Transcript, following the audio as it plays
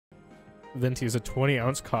Venti is a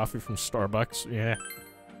 20-ounce coffee from Starbucks. Yeah.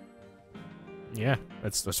 Yeah,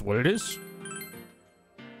 that's what it is.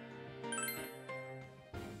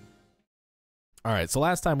 Alright, so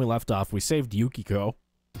last time we left off, we saved Yukiko.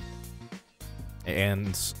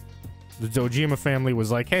 And the Dojima family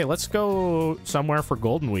was like, hey, let's go somewhere for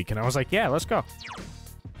Golden Week. And I was like, yeah, let's go.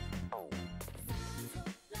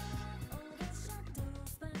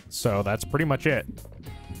 So that's pretty much it.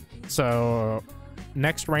 So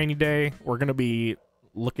next rainy day, we're going to be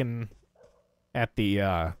looking at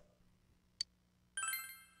the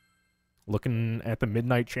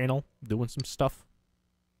Midnight Channel, doing some stuff.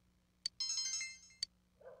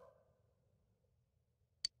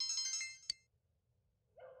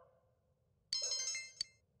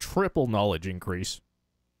 Triple knowledge increase.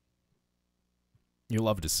 You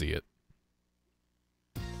love to see it.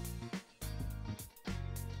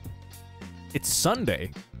 It's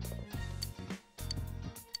Sunday.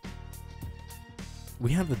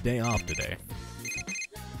 We have the day off today.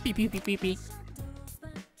 Beep, beep, beep, beep, beep.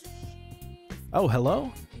 Oh,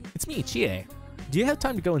 hello? It's me, Chie. Do you have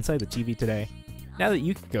time to go inside the TV today? Now that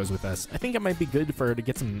Yuki goes with us, I think it might be good for her to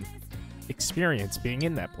get some experience being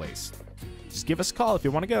in that place. Just give us a call if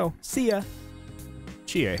you want to go. See ya.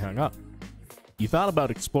 Chie hung up. You thought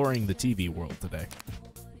about exploring the TV world today.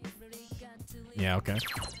 Yeah, okay.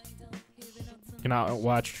 Can I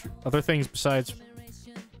watch other things besides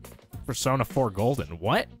Persona 4 Golden?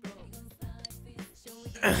 What?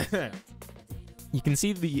 You can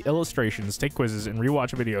see the illustrations, take quizzes, and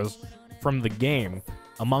rewatch videos from the game,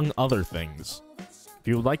 among other things. If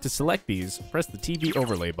you would like to select these, press the TV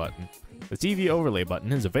overlay button. The TV overlay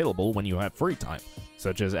button is available when you have free time,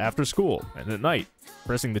 such as after school and at night.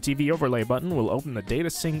 Pressing the TV overlay button will open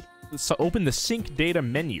the sync data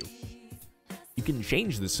menu. You can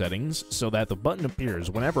change the settings so that the button appears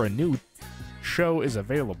whenever a new show is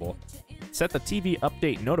available. Set the TV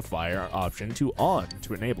update notifier option to on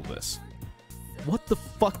to enable this. What the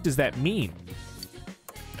fuck does that mean?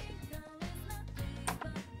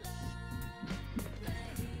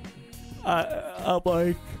 I'm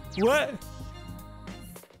like, what?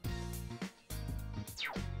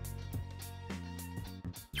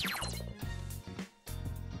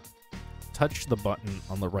 Touch the button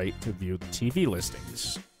on the right to view the TV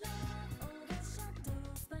listings.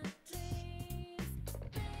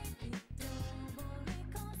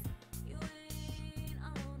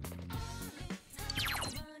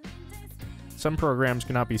 Some programs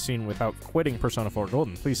cannot be seen without quitting Persona 4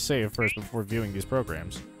 Golden. Please save first before viewing these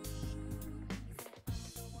programs.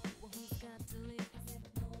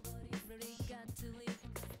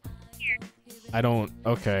 I don't...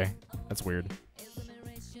 Okay. That's weird.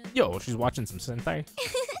 Yo, she's watching some Sentai.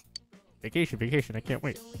 Vacation, vacation. I can't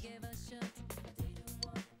wait.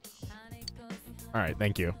 Alright,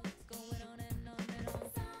 thank you.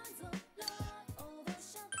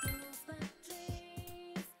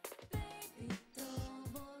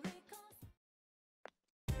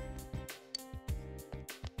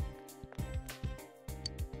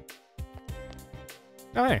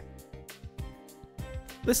 Oh, hey.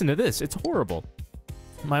 Listen to this. It's horrible.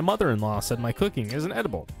 My mother-in-law said my cooking isn't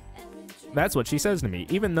edible. That's what she says to me,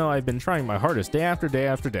 even though I've been trying my hardest day after day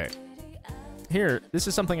after day. Here, this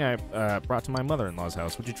is something I brought to my mother-in-law's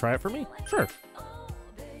house. Would you try it for me? Sure.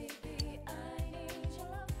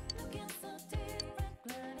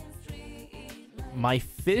 My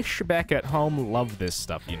fish back at home love this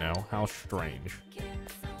stuff, you know? How strange.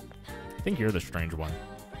 I think you're the strange one.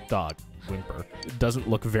 Dog. Whimper. It doesn't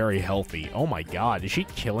look very healthy. Oh my god, is she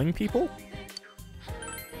killing people?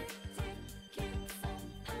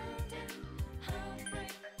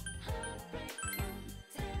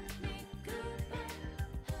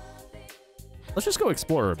 Let's just go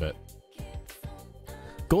explore a bit.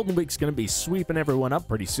 Golden Week's gonna be sweeping everyone up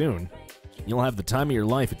pretty soon. You'll have the time of your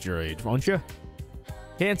life at your age, won't you?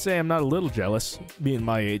 Can't say I'm not a little jealous, being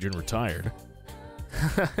my age and retired.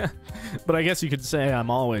 But I guess you could say I'm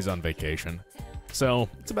always on vacation. So,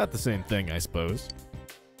 it's about the same thing, I suppose.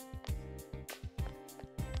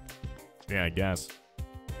 Yeah, I guess.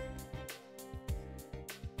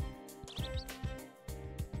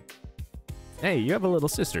 Hey, you have a little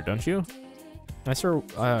sister, don't you? I saw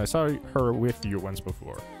her with you once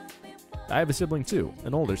before. I have a sibling too,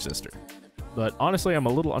 an older sister. But honestly, I'm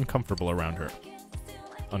a little uncomfortable around her.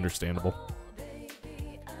 Understandable.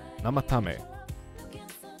 Namatame.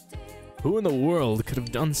 Who in the world could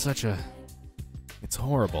have done such a... It's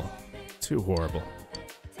horrible. Too horrible.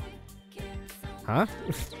 Huh?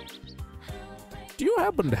 Do you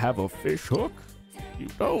happen to have a fish hook? You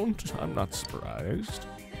don't? I'm not surprised.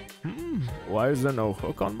 Why is there no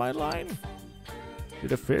hook on my line?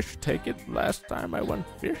 Did a fish take it last time I went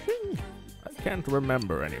fishing? I can't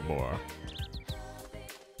remember anymore.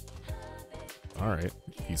 Alright,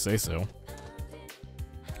 if you say so.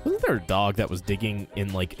 Wasn't there a dog that was digging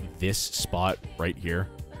in, like, this spot right here?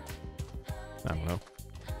 I don't know.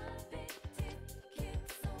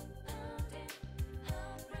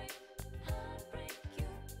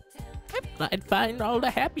 I'd find all the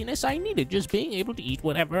happiness I needed just being able to eat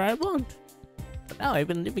whatever I want. But now I've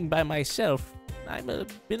been living by myself. I've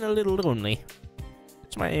been a little lonely.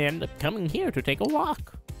 That's why I end up coming here to take a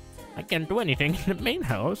walk. I can't do anything in the main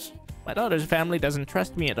house. My daughter's family doesn't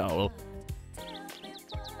trust me at all.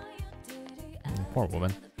 Poor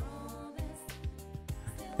woman.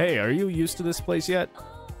 Hey, are you used to this place yet?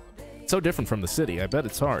 It's so different from the city, I bet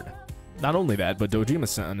it's hard. Not only that, but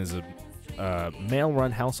Dojima-san is a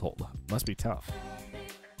male-run household. Must be tough.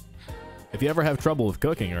 If you ever have trouble with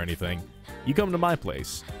cooking or anything, you come to my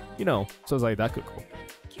place. You know, Sozai Dakuko.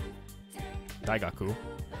 Daigaku?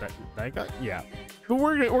 Daiga? Yeah. But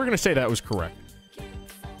we're gonna say that was correct.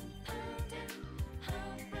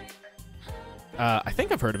 I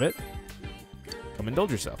think I've heard of it. Come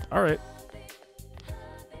indulge yourself. Alright.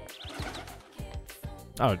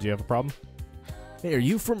 Oh, do you have a problem? Hey, are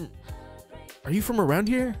you from around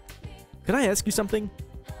here? Can I ask you something?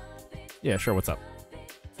 Yeah, sure, what's up?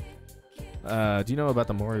 Do you know about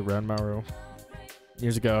the Mori Ranmaru?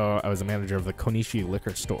 Years ago, I was a manager of the Konishi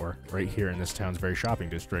liquor store right here in this town's very shopping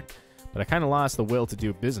district. But I kind of lost the will to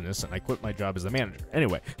do business, and I quit my job as the manager.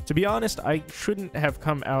 Anyway, to be honest, I shouldn't have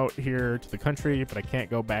come out here to the country, but I can't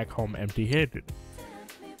go back home empty-handed.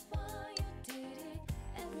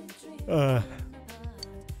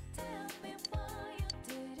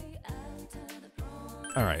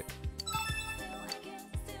 Alright.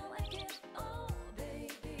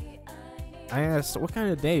 I asked, what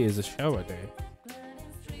kind of day is a Showa day?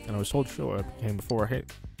 And I was told Showa came before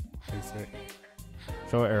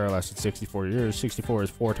Showa era lasted 64 years. 64 is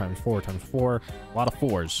 4 times 4 times 4. A lot of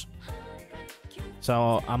 4s.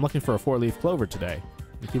 So I'm looking for a 4-leaf clover today.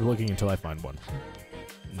 I keep looking until I find one.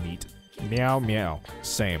 Neat. Meow meow.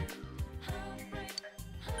 Same.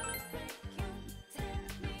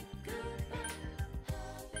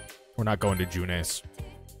 We're not going to Junes.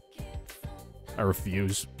 I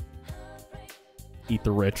refuse. Eat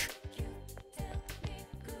the rich.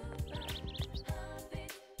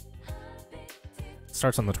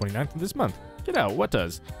 Starts on the 29th of this month. Get out, what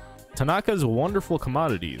does? Tanaka's Wonderful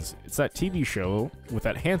Commodities. It's that TV show with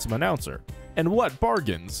that handsome announcer. And what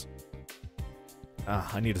bargains!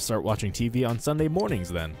 I need to start watching TV on Sunday mornings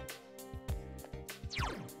then.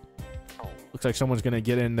 Looks like someone's gonna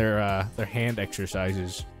get in their hand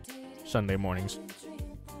exercises Sunday mornings.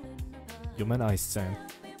 Yumen Ice-san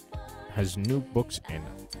has new books in.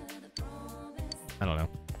 I don't know.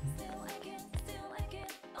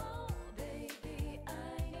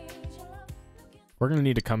 We're gonna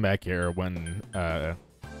need to come back here when,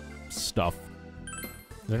 stuff.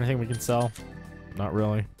 Is there anything we can sell? Not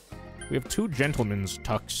really. We have 2 gentlemen's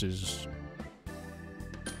tuxes.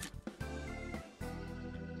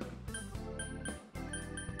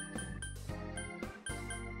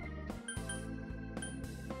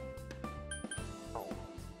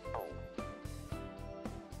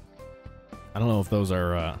 I don't know if those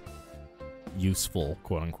are, useful,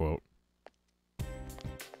 quote-unquote.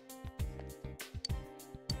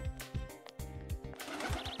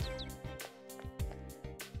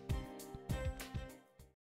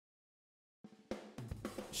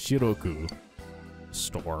 Shiroku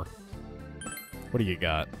store. What do you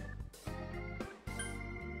got?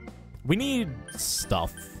 We need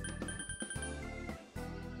stuff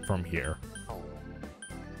from here.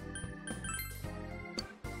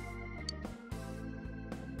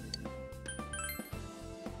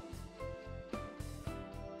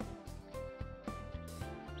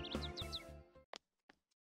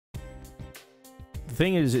 The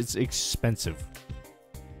thing is, it's expensive.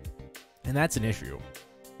 And that's an issue.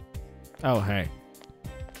 Oh, hey.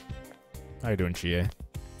 How you doing, Chie?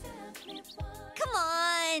 Come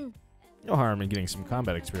on! No harm in getting some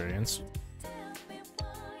combat experience.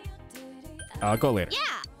 I'll go later.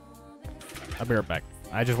 Yeah! I'll be right back.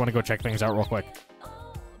 I just want to go check things out real quick.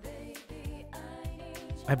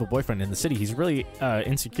 I have a boyfriend in the city. He's really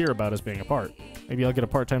insecure about us being apart. Maybe I'll get a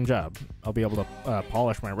part-time job. I'll be able to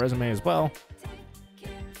polish my resume as well.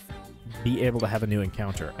 Be able to have a new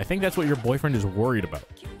encounter. I think that's what your boyfriend is worried about.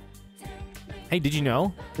 Hey, did you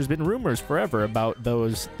know? There's been rumors forever about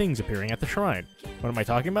those things appearing at the shrine. What am I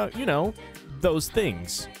talking about? You know, those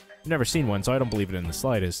things. I've never seen one, so I don't believe it in the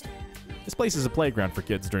slightest. This place is a playground for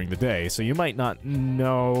kids during the day, so you might not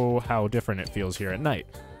know how different it feels here at night.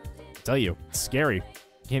 tell you, it's scary.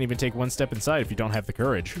 You can't even take one step inside if you don't have the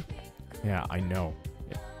courage. Yeah, I know.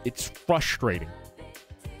 It's frustrating.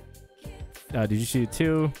 Did you see it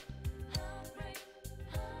too?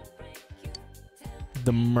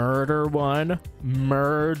 The murder one.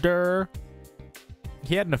 Murder.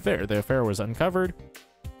 He had an affair. The affair was uncovered.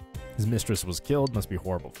 His mistress was killed. Must be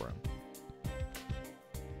horrible for him.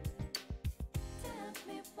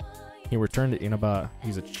 He returned to Inaba.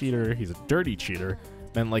 He's a cheater. He's a dirty cheater.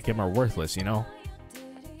 Men like him are worthless, you know?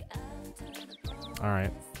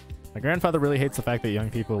 Alright. My grandfather really hates the fact that young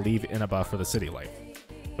people leave Inaba for the city life.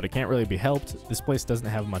 But it can't really be helped. This place doesn't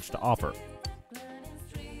have much to offer.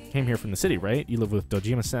 You came here from the city, right? You live with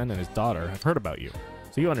Dojima-sen and his daughter. I've heard about you.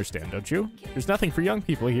 So you understand, don't you? There's nothing for young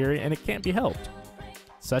people here, and it can't be helped.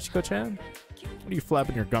 Sachiko-chan? What are you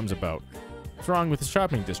flapping your gums about? What's wrong with the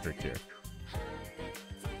shopping district here?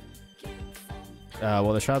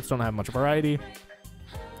 Well, the shops don't have much variety.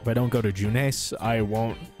 If I don't go to Junes, I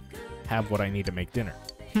won't have what I need to make dinner.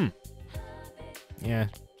 Yeah.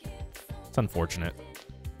 It's unfortunate.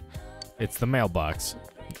 It's the mailbox.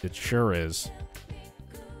 It sure is.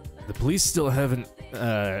 The police still haven't,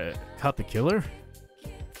 caught the killer?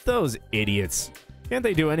 Those idiots. Can't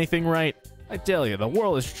they do anything right? I tell you, the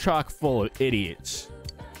world is chock full of idiots.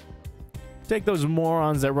 Take those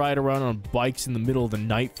morons that ride around on bikes in the middle of the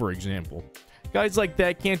night, for example. Guys like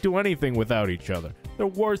that can't do anything without each other. They're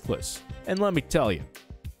worthless. And let me tell you.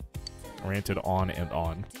 Ranted on and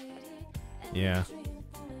on. Yeah.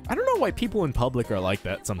 I don't know why people in public are like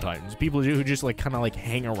that sometimes. People who just like kind of like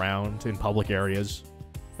hang around in public areas.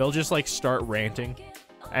 They'll just like start ranting.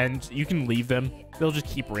 And you can leave them. They'll just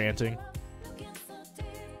keep ranting.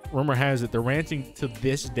 Rumor has it they're ranting to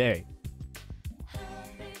this day.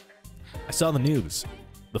 I saw the news.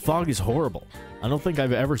 The fog is horrible. I don't think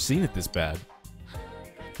I've ever seen it this bad.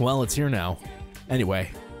 Well, it's here now. Anyway,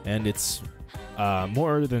 and it's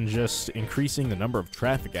more than just increasing the number of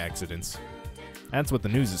traffic accidents. That's what the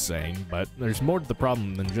news is saying, but there's more to the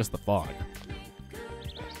problem than just the fog.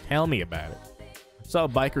 Tell me about it. I saw a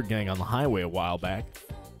biker gang on the highway a while back.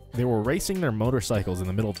 They were racing their motorcycles in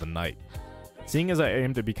the middle of the night. Seeing as I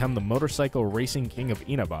aim to become the motorcycle racing king of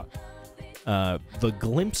Inaba, the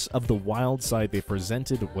glimpse of the wild side they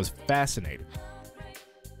presented was fascinating.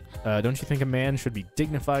 Don't you think a man should be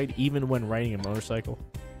dignified even when riding a motorcycle?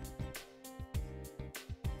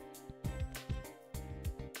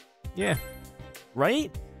 Yeah.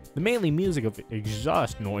 Right? The manly music of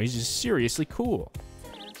exhaust noise is seriously cool.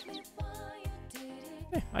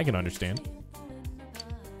 I can understand.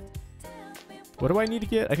 What do I need to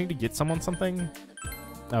get? I need to get someone something?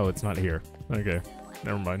 Oh, it's not here. Okay.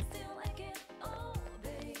 Never mind.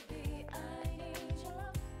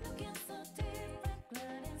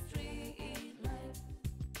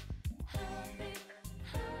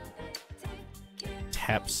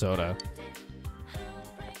 Tap soda.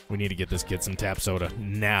 We need to get this kid some tap soda.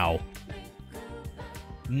 Now.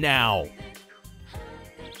 Now.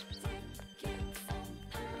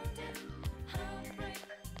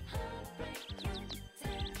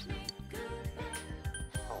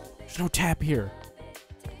 There's no tap here.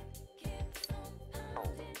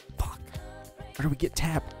 Fuck. Where do we get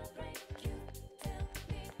tap?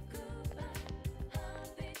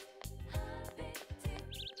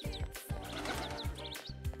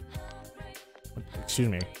 Excuse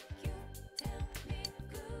me.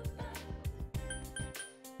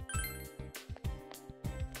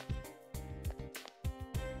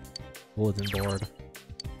 Bulletin board.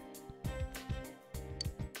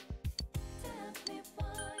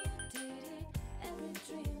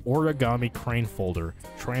 Origami crane folder,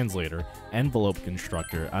 translator, envelope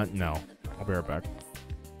constructor. No, I'll be right back.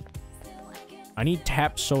 I need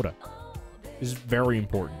tap soda. This is very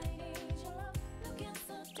important.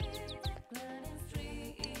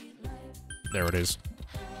 There it is.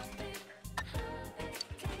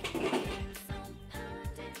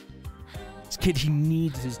 This kid, he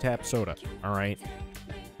needs his tap soda, alright?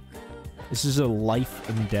 This is a life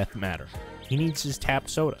and death matter. He needs his tap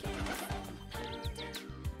soda.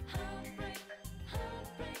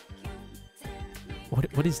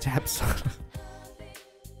 What is tap soda?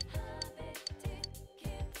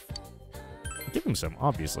 Give him some,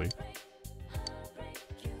 obviously.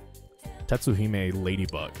 Tetsuhime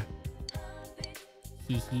Ladybug.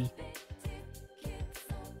 Hee.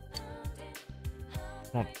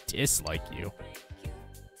 I don't dislike you.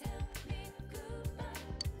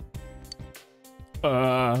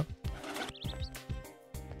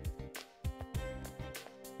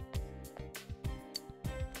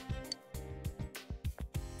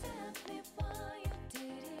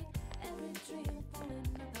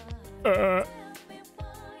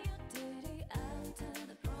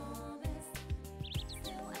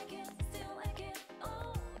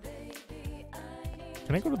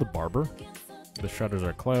 Can I go to the barber? The shutters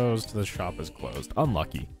are closed. The shop is closed.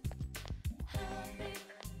 Unlucky.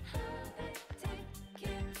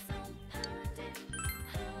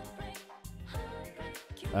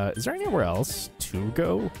 Is there anywhere else to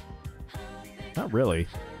go? Not really.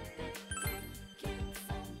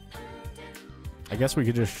 I guess we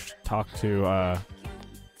could just talk to,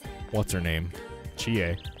 what's her name? Chie.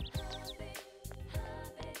 I'm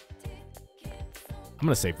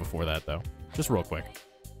gonna save before that, though. Just real quick.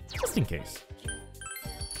 Just in case.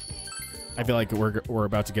 I feel like we're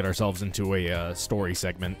about to get ourselves into a, story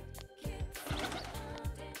segment.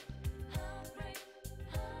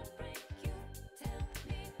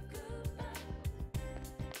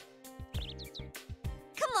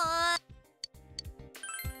 Come on.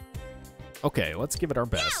 Okay, let's give it our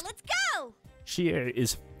best. Yeah, let's go. She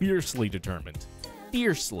is fiercely determined.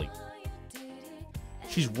 Fiercely.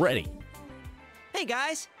 She's ready. Hey,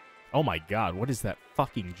 guys. Oh my god, what is that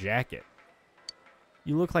fucking jacket?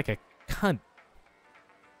 You look like a cunt.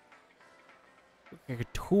 You look like a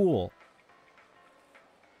tool.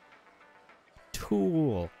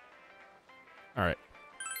 Tool. Alright.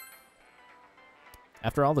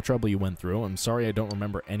 After all the trouble you went through, I'm sorry I don't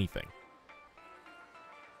remember anything.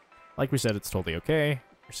 Like we said, it's totally okay.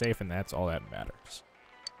 You're safe, and that's all that matters.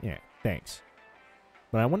 Yeah, thanks.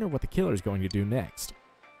 But I wonder what the killer's going to do next.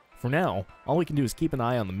 For now, all we can do is keep an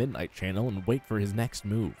eye on the Midnight Channel and wait for his next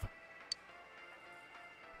move.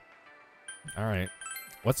 Alright.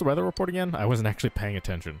 What's the weather report again? I wasn't actually paying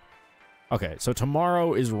attention. Okay, so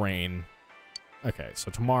tomorrow is rain. Okay,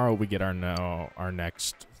 so tomorrow we get our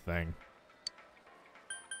next thing.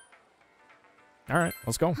 Alright,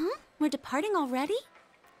 let's go. Huh? We're departing already?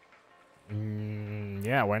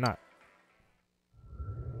 Yeah, why not?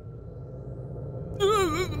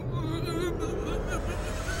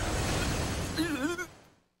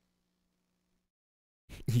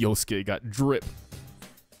 Yosuke got drip.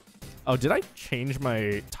 Oh, did I change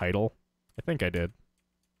my title? I think I did.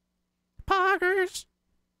 Poggers!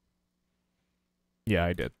 Yeah,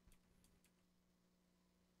 I did.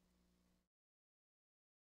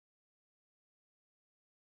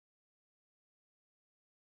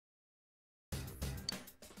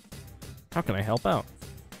 How can I help out?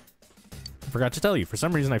 I forgot to tell you. For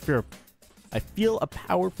some reason, I feel a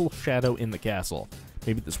powerful shadow in the castle.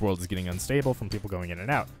 Maybe this world is getting unstable from people going in and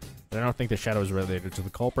out. But I don't think the shadow is related to the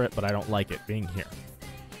culprit, but I don't like it being here.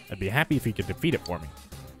 I'd be happy if you could defeat it for me.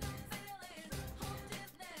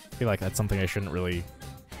 I feel like that's something I shouldn't really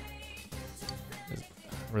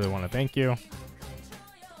want to thank you.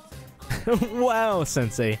 Wow,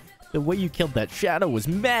 Sensei. The way you killed that shadow was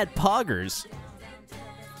mad poggers.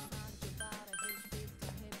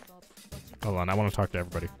 Hold on, I want to talk to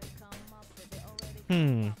everybody.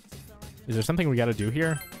 Is there something we gotta do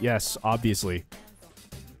here? Yes, obviously.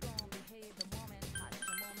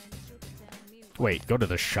 Wait, go to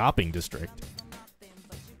the shopping district.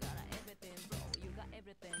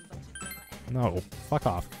 No, fuck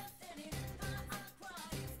off.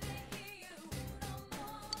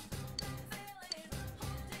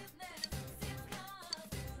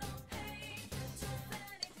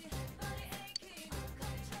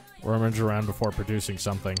 Rummage around before producing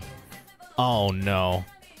something. Oh no.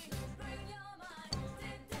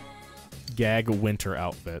 Gag winter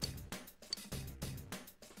outfit.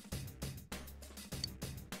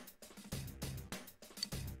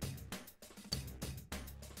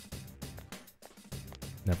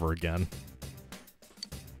 Never again.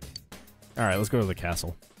 Alright, let's go to the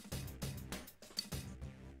castle.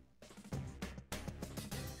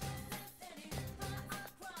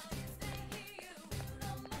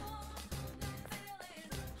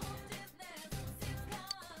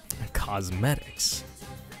 Cosmetics.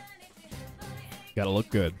 Gotta look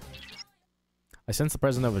good. I sense the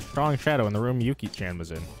presence of a strong shadow in the room Yuki-chan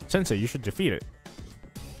was in. Sensei, you should defeat it.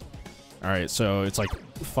 Alright, so it's like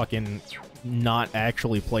fucking not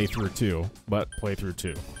actually playthrough 2, but playthrough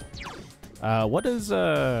 2. What is,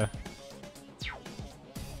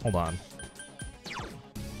 hold on.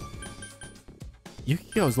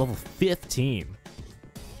 Yukiko is level 15.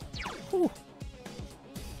 Whew.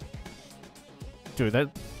 Dude, that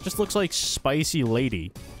just looks like Spicy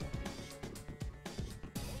Lady.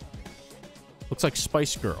 Looks like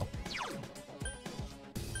Spice Girl.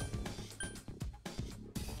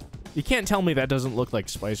 You can't tell me that doesn't look like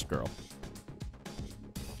Spice Girl.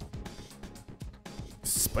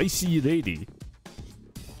 Spicy Lady.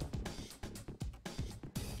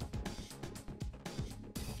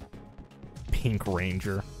 Pink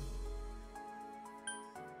Ranger.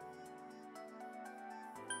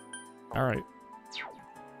 Alright.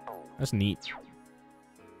 That's neat.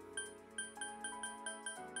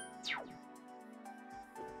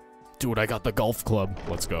 Dude, I got the golf club.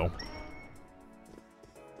 Let's go.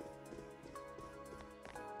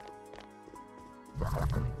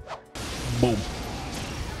 Boom.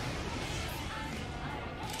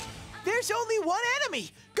 There's only one enemy.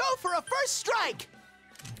 Go for a first strike.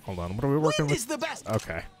 Hold on, what are we working Wind with? is the best.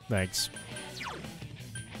 Okay, thanks.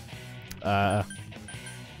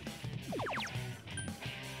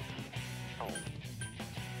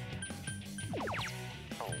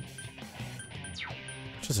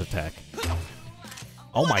 Just attack.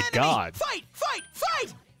 Oh One my enemy. god. Fight! Fight!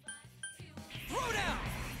 Fight! Throw down.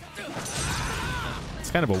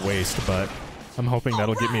 It's kind of a waste, but I'm hoping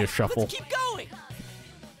that'll get me a shuffle. Let's keep going.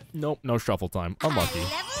 Nope, no shuffle time. Unlucky. I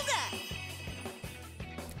leveled up.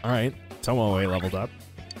 Alright, Tomoe leveled up.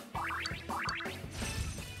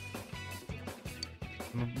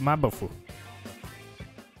 Mabufu.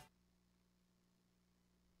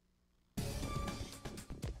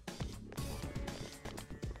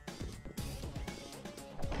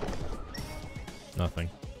 Nothing.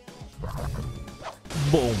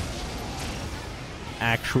 Boom.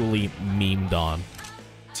 Actually memed on.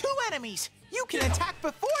 2 enemies. You can attack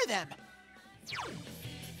before them.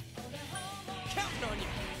 Counting on you.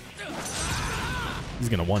 He's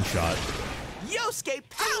gonna one-shot. Yosuke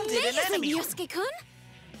pounded an Amazing, enemy. Yosuke-kun.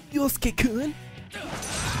 Yosuke-kun?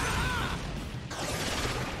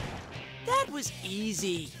 That was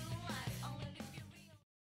easy.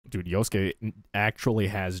 Dude, Yosuke actually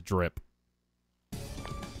has drip.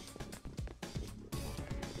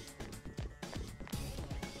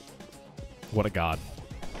 What a god.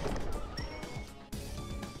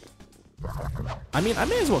 I mean, I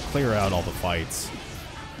may as well clear out all the fights.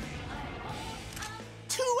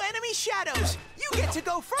 2 enemy shadows. You get to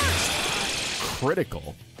go first.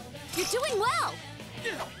 Critical. You're doing well.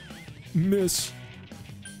 Miss.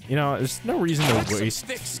 You know, there's no reason to waste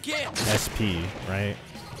Thick skin. SP, right?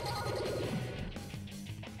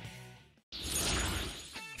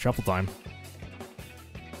 Shuffle time.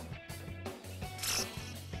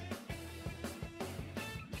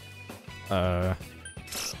 I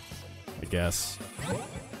guess.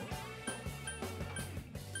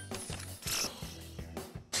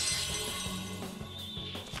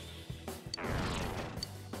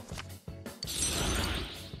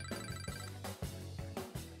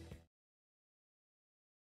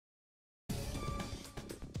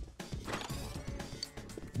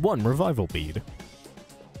 One revival bead.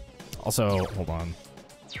 Also, hold on.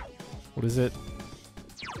 What is it?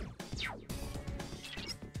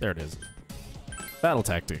 There it is. Battle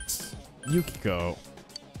tactics. Yukiko.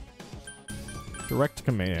 Direct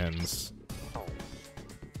commands.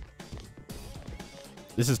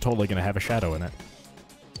 This is totally gonna have a shadow in it.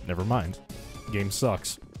 Never mind. Game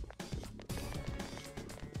sucks.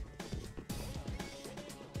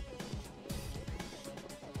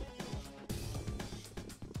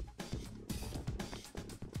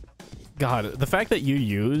 God, the fact that you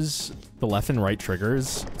use the left and right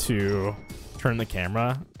triggers to turn the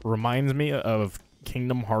camera reminds me of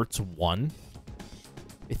Kingdom Hearts 1.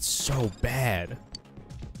 It's so bad.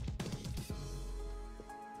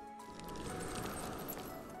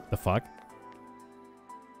 The fuck?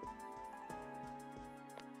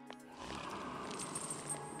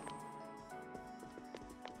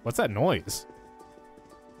 What's that noise?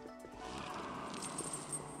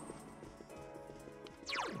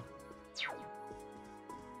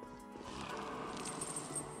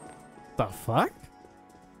 The fuck?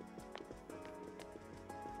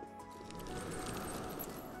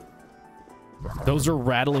 Those are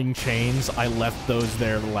rattling chains. I left those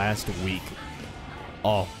there last week.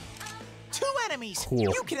 Oh, 2 enemies. Cool.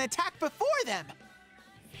 You can attack before them.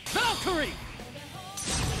 Valkyrie.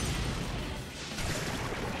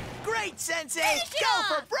 Great, Sensei.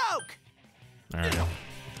 Go for broke. alright.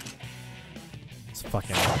 It's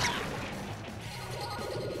fucking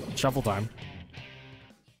shuffle time.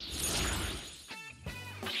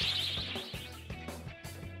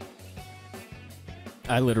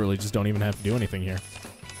 I literally just don't even have to do anything here.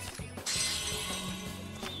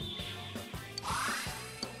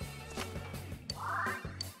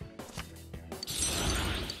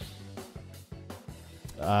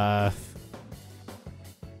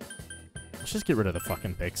 Let's just get rid of the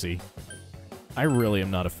fucking pixie. I really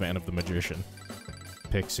am not a fan of the magician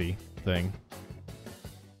pixie thing.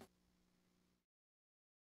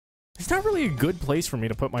 It's not really a good place for me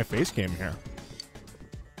to put my face cam here.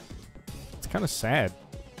 It's kind of sad.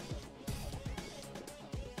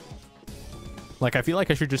 Like, I feel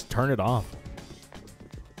like I should just turn it off.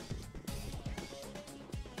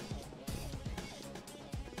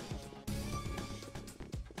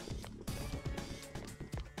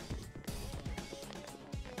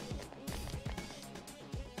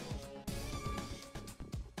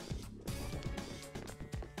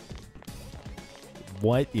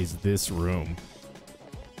 What is this room?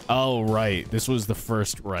 Oh, right. This was the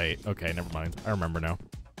first, right. Okay, never mind. I remember now.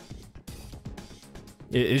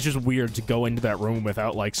 It's just weird to go into that room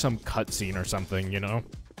without, like, some cutscene or something, you know?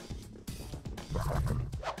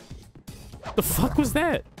 The fuck was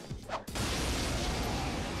that?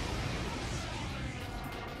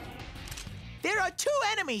 There are 2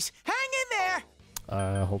 enemies. Hang in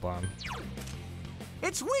there. Hold on.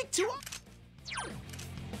 It's weak to...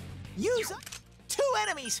 Use 2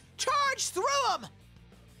 enemies. Charge through them.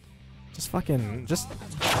 Just fucking, just...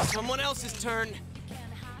 Someone else's turn.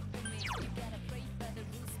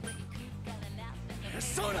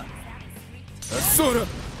 Soda. Soda!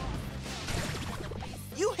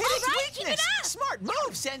 You hit its right, keep weakness. it up. Smart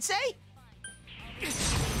move, Sensei.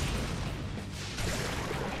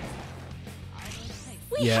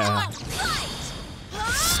 We Yeah. have a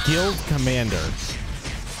fight! Skilled commander.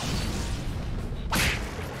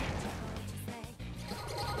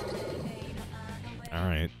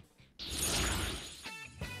 Alright.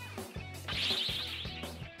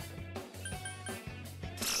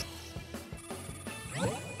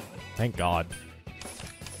 Thank God.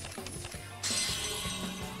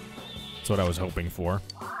 That's what I was hoping for.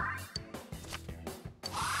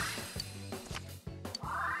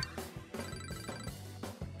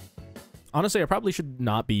 Honestly, I probably should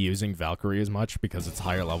not be using Valkyrie as much because it's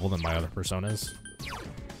higher level than my other personas.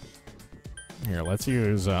 Here, let's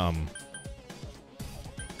use,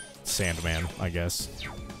 Sandman, I guess.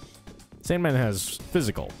 Sandman has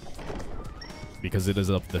physical, because it is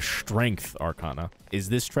of the strength arcana. Is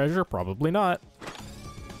this treasure? Probably not.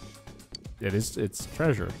 It's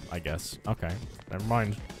treasure, I guess. Okay, never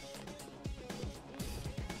mind.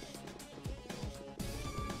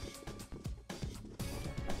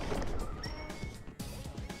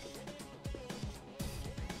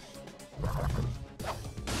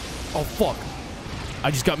 Oh, fuck.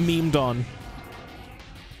 I just got memed on.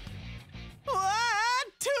 What?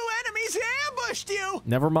 2 enemies ambushed you.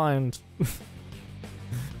 Never mind.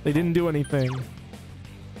 They didn't do anything.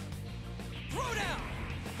 Throw down.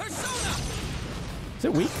 Persona. Is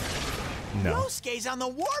it weak? No. Yosuke's on the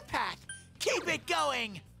warpath. Keep it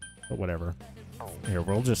going. But whatever. Here,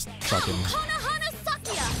 we'll just fucking... Konohana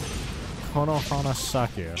Sakia! Konohana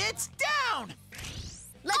Sakia. It's down.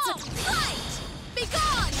 Let's fight! Be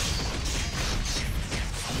gone!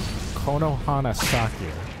 Konohana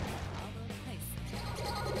Sakia.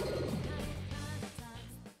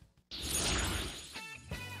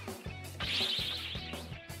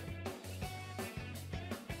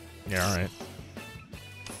 Yeah, alright.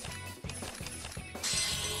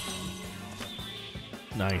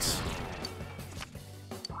 Nice.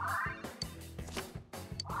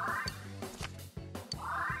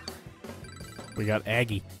 We got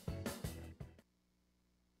Aggie.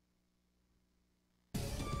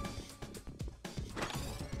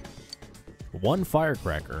 One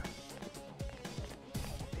firecracker.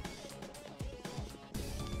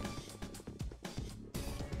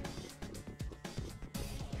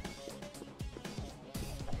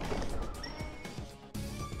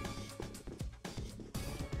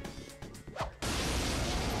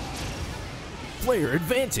 Player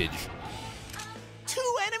advantage. 2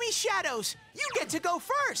 enemy shadows. You get to go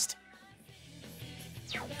first.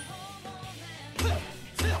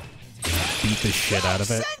 Beat the shit out of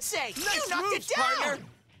it. Sensei, you Nice knocked moves, it down. partner.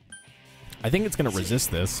 I think it's gonna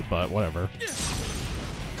resist this, but whatever.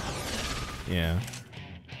 Yeah.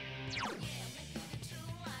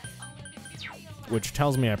 Which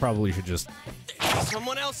tells me I probably should just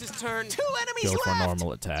Someone else's turn. 2 enemies go for left.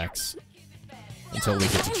 normal attacks until we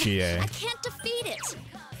get to I Chie, can't defeat it!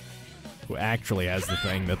 who actually has the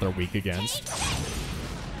thing that they're weak against.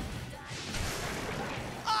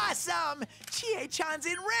 Awesome. Chie-chan's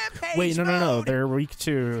in rampage Wait, no. mode. They're weak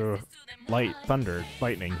to light, thunder,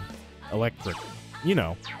 lightning, electric. You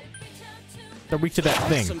know. They're weak to that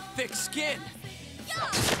thing. Some thick skin.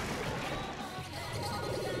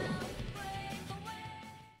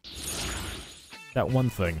 That one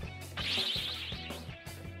thing.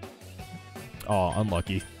 Oh,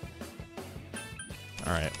 unlucky.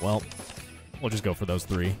 Alright, well, we'll just go for those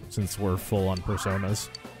 3, since we're full on personas.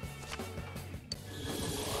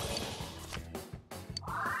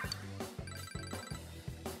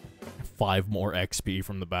 Five more XP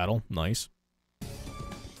from the battle. Nice.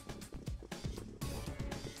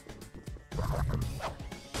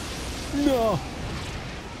 No!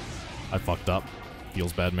 I fucked up.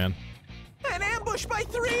 Feels bad, man. An ambush by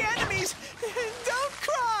 3 enemies. Don't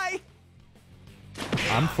cry.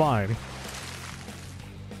 I'm fine.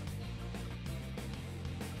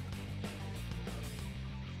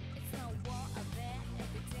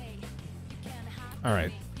 All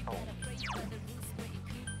right.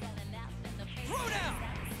 Throw down.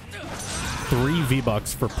 3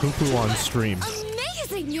 V-Bucks for poo-poo on stream.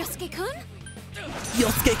 Amazing, Yosuke-kun!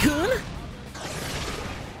 Yosuke-kun?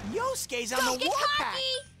 Yosuke's on Don't the get warpath. cocky!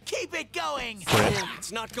 Keep it going. Crit.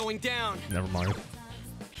 It's not going down. Never mind.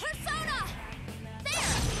 Persona! There!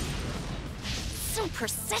 So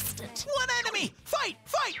persistent. One enemy. Fight,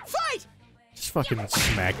 fight, fight. Just fucking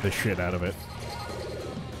smack the shit out of it.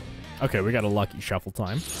 Okay, we got a lucky shuffle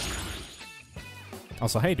time.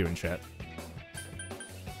 Also, how you doing, chat?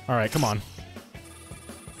 Alright, come on.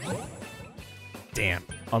 Damn,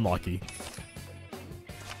 unlucky.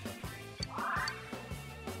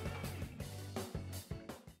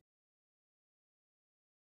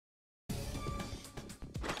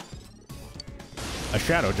 A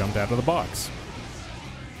shadow jumped out of the box.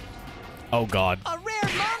 Oh god. A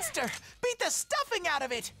rare monster. Beat the stuffing out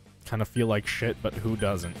of it. Kind of feel like shit, but who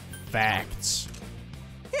doesn't? Facts.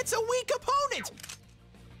 It's a weak opponent.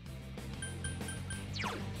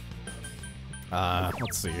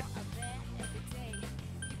 Let's see.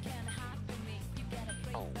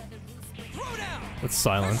 Throw down. Let's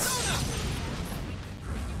silence.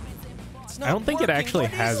 It's I don't think it working. actually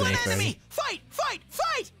What is has it? One anything. enemy. Fight, fight,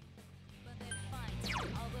 fight.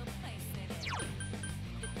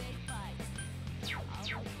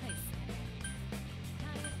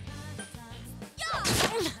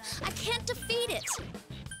 I can't defeat it.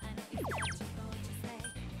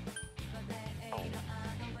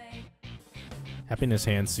 Happiness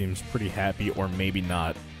Hand seems pretty happy, or maybe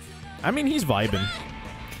not. I mean, he's vibing.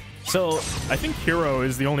 So, I think Hero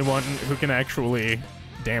is the only one who can actually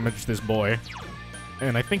damage this boy.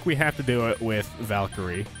 And I think we have to do it with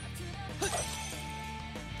Valkyrie.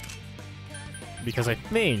 Because I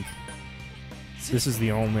think this is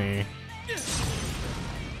the only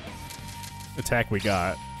attack we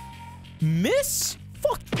got. Miss?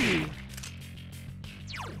 Fuck you!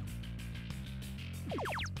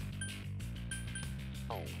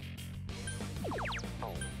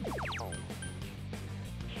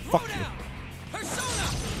 Fuck you. Persona.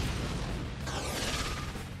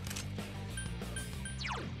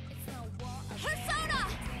 Persona!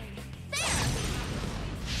 There!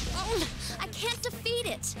 Oh, I can't defeat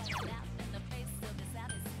it.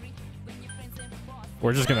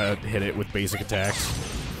 We're just gonna hit it with basic attacks.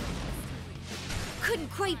 Couldn't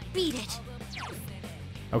quite beat it.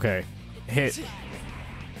 Okay. Hit.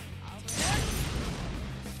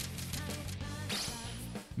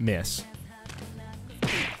 Miss.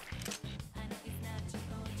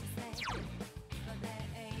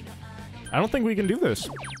 I don't think we can do this.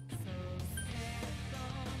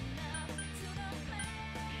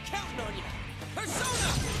 Counting on you.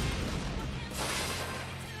 Persona.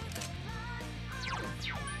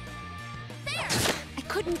 There! I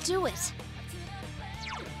couldn't do it.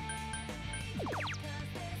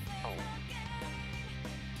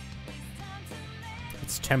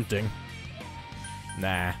 It's tempting.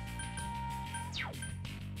 Nah.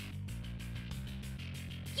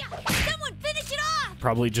 Yeah, someone finish it off!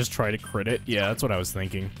 Probably just try to crit it. Yeah, that's what I was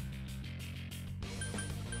thinking.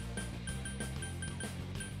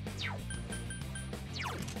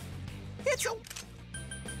 It's a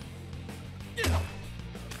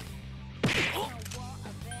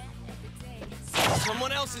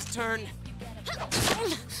Someone else's turn.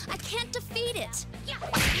 I can't defeat it.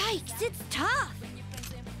 Yikes, it's tough.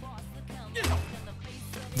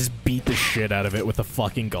 Just beat the shit out of it with a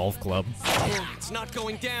fucking golf club. It's not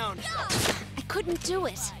going down. I couldn't do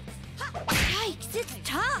it. Yikes, it's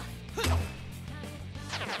tough.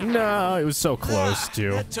 No, it was so close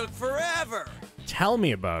to. That took forever. Tell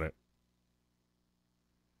me about it.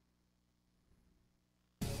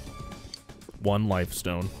 1 life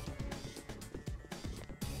stone.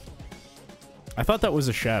 I thought that was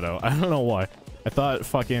a shadow. I don't know why. I thought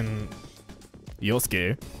fucking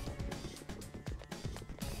Yosuke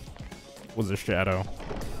was a shadow.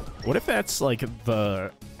 What if that's like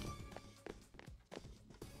the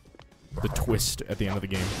twist at the end of the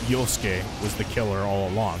game? Yosuke was the killer all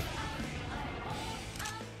along.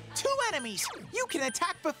 2 enemies. You can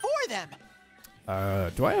attack before them.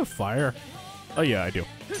 Do I have fire? Oh yeah, I do.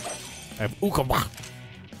 I have Ukama.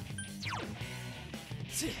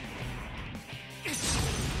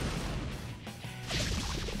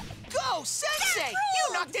 Go, Sensei!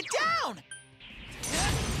 You knocked it down.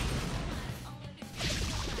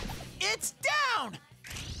 It's down.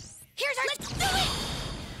 Here's our— Let's do it!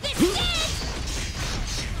 This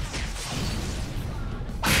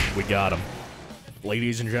is— We got him.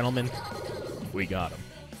 Ladies and gentlemen, we got him.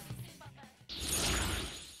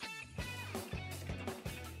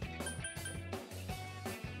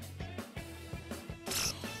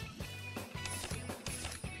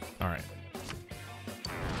 All right.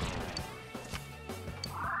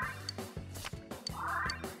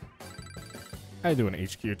 How you doing,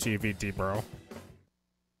 HQ TVT, bro?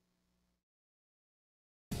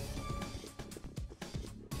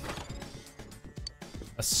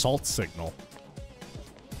 Assault signal.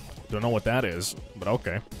 Don't know what that is, but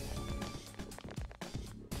okay.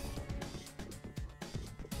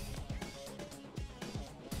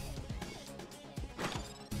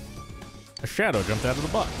 A shadow jumped out of the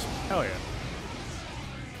box. Hell yeah.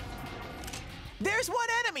 There's one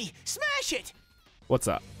enemy! Smash it! What's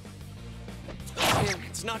up? Damn,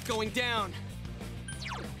 it's not going down.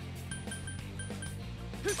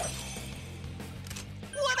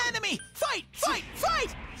 One enemy! Fight! Fight!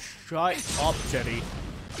 Fight! Shut up, Teddy.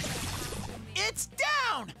 It's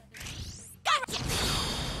down! Gotcha!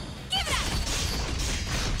 Give it up!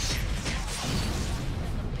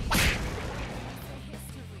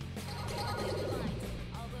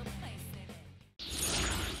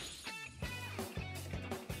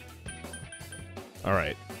 All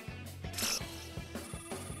right.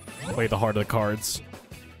 Play the heart of the cards.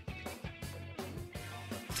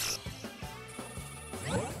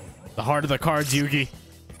 The heart of the cards, Yugi.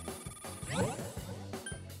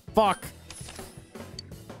 Fuck.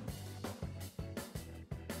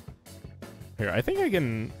 Here, I think I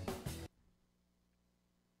can...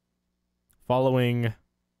 Following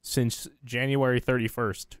since January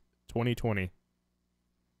 31st, 2020.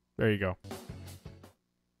 There you go.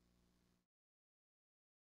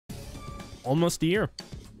 Almost a year.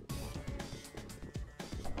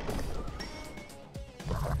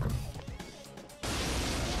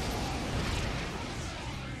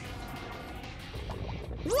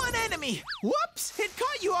 One enemy! Whoops! It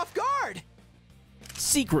caught you off guard!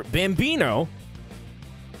 Secret Bambino?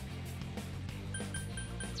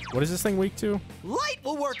 What is this thing weak to? Light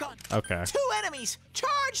will work on... Okay. 2 enemies!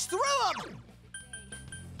 Charge through them!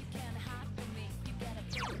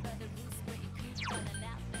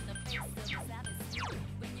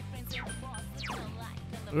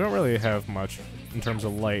 We don't really have much in terms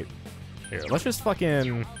of light. Here, let's just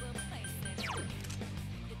fucking...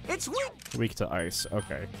 It's weak! Weak to ice.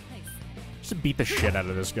 Okay. Just beat the shit out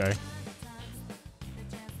of this guy.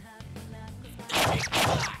 That's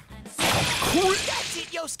it,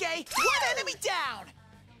 Yosuke! One enemy down!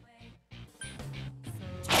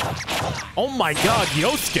 Oh my god,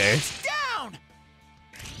 Yosuke! Down!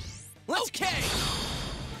 Okay!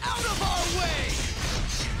 Out of our way!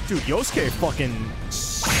 Dude, Yosuke fucking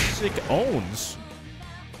sick owns.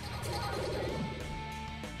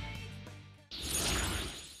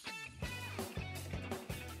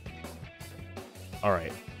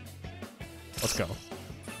 Alright. Let's go.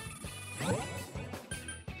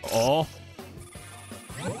 Oh.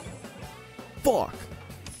 Fuck.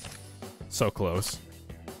 So close.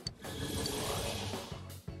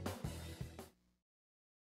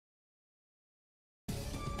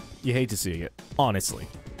 You hate to see it, honestly.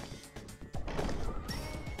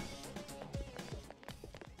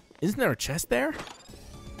 Isn't there a chest there?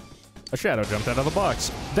 A shadow jumped out of the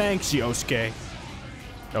box. Thanks, Yosuke.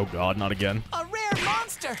 Oh god, not again. A rare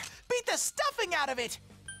monster! Beat the stuffing out of it!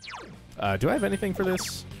 Do I have anything for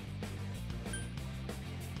this?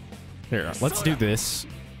 Here, let's do this.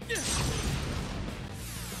 Let's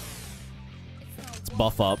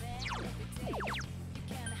buff up.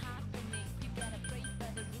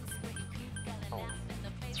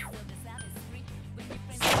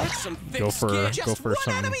 Some thick Go for skin. Just go for one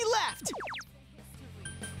some. enemy left!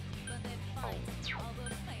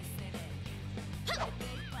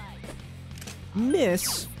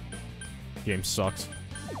 Miss. Game sucks.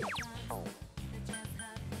 Come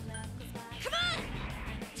on!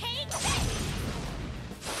 Take this!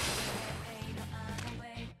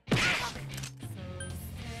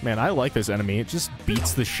 Man, I like this enemy. It just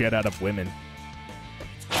beats the shit out of women.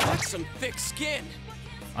 That's some thick skin.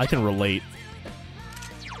 I can relate.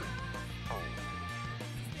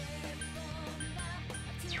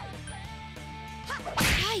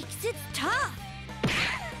 Yikes, it's tough!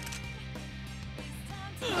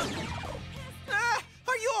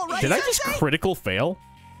 Are you alright, Did I just Sensei? critical fail?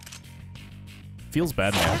 Feels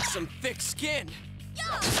bad now. That's some thick skin.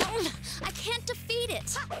 I can't defeat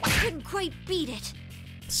it. I couldn't quite beat it.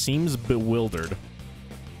 Seems bewildered.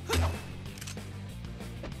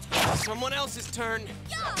 Someone else's turn.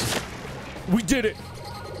 We did it!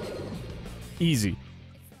 Easy.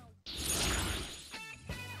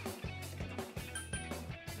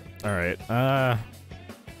 Alright, I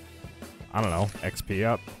don't know. XP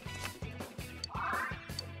up.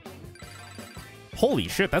 Holy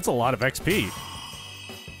shit, that's a lot of XP.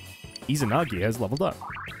 Izanagi has leveled up.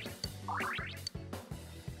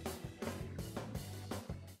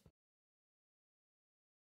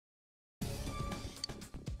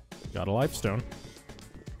 Got a life stone.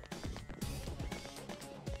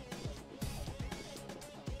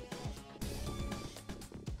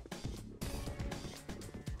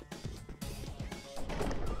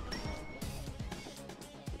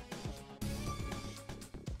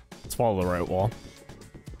 Let's follow the right wall.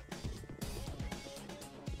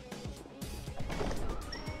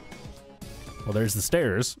 Well, there's the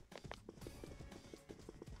stairs.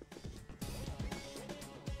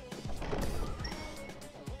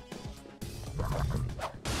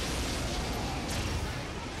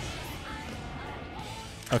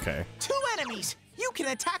 Okay. 2 enemies! You can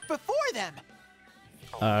attack before them!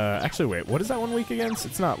 Actually, wait. What is that one weak against?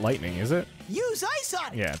 It's not lightning, is it? Use ice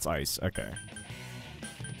on it! Yeah, it's ice. Okay.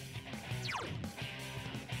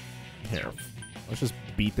 Here. Let's just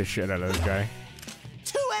beat the shit out of this guy.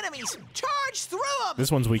 2 enemies! Charge through them! This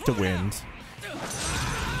one's weak to wind.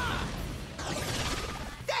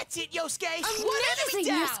 That's it, Yosuke! Amazing, One enemy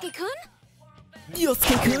down! Yosuke-kun!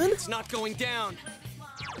 Yosuke-kun! It's not going down.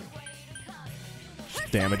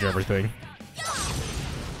 Damage everything.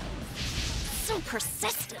 So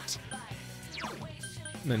persistent.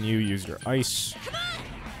 And then you use your ice.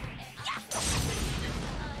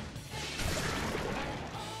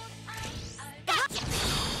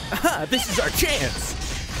 Aha! This is our chance!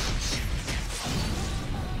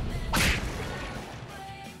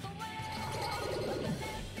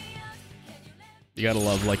 You gotta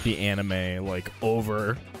love, like, the anime, like,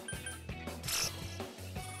 over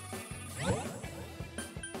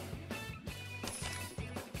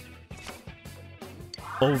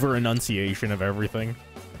enunciation of everything.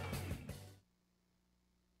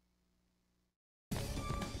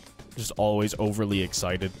 Just always overly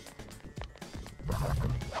excited.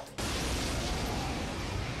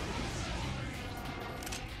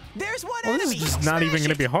 There's one Well, this enemy! is just not even Smash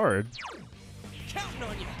gonna it! be hard. Counting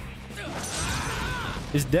on you.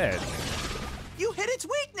 Is dead. You hit its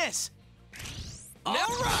weakness! All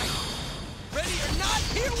right. Ready or not,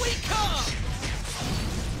 here we come.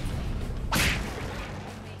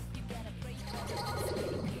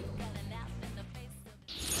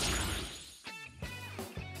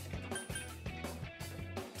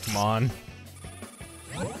 Come on.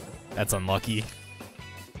 That's unlucky.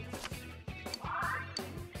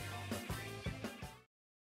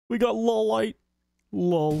 We got Lullite.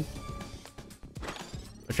 Lol.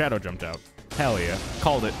 A shadow jumped out. Hell yeah.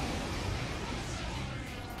 Called it.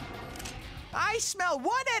 I smell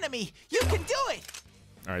one enemy! You can do it!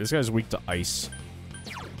 Alright, this guy's weak to ice.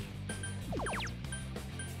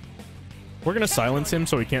 We're gonna silence him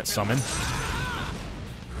so he can't summon.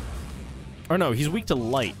 Or no, he's weak to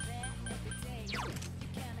light.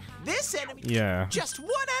 This enemy... Yeah. Just one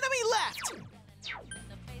enemy left!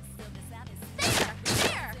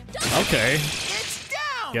 There! Okay. It's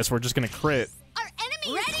down! Guess we're just gonna crit. Our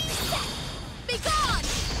enemy ready, set, be gone!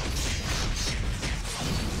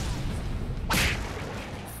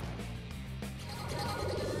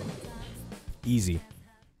 Easy.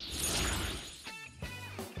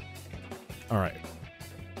 Alright.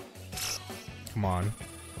 Come on.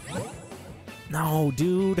 No,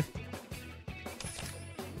 dude.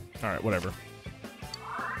 Alright, whatever.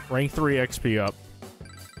 Rank 3 XP up.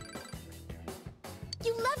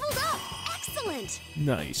 You leveled up! Excellent!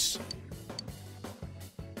 Nice.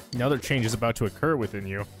 Another change is about to occur within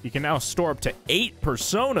you. You can now store up to 8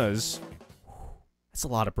 personas. That's a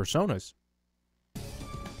lot of personas.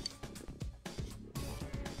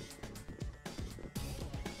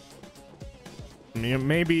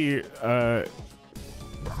 Maybe,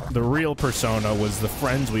 the real persona was the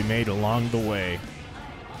friends we made along the way.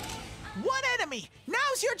 One enemy!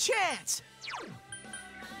 Now's your chance!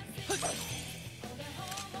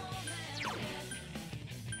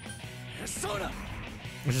 Persona.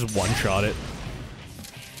 Let's just one-shot it.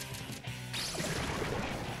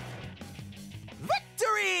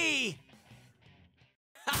 Victory!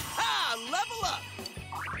 Ha! Level up.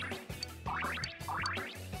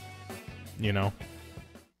 You know?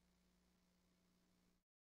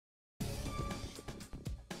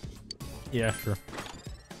 Yeah, sure.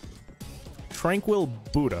 Tranquil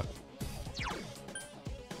Buddha.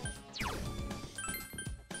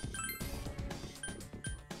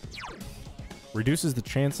 Reduces the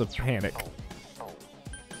chance of panic.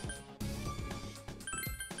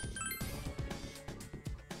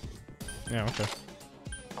 Yeah, okay.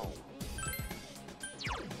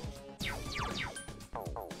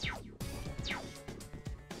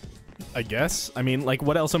 I guess. I mean, like,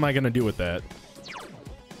 what else am I gonna do with that?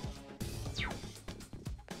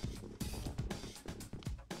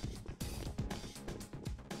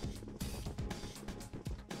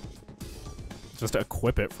 Just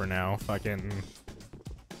equip it for now. Fucking...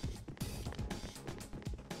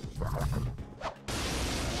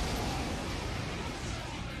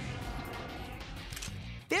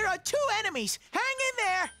 There are 2 enemies. Hang in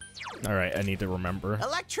there. All right, I need to remember.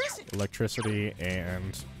 Electricity. Electricity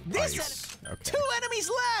and This ice. enemy. Okay. 2 enemies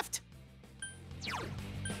left.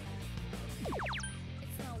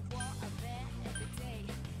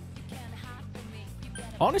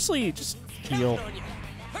 Honestly, just heal. On you.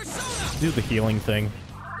 Persona! Do the healing thing.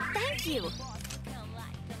 Thank you.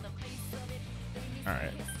 All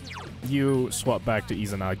right. You swap back to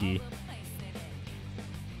Izanagi.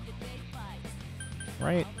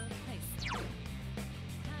 Right?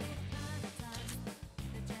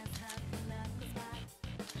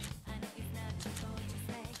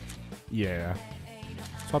 Yeah.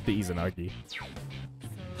 Swap to Izanagi.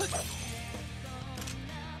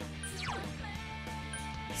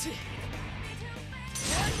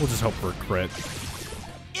 We'll just hope for a crit.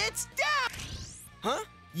 It's down. Huh?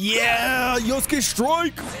 Yeah! Yosuke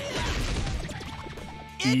strike!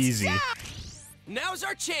 It's Easy. down. Now's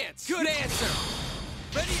our chance. Good answer.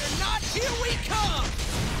 Ready or not, here we come.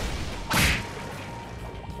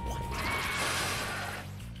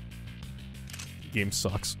 Game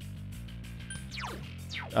sucks.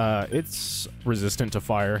 It's resistant to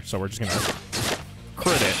fire, so we're just gonna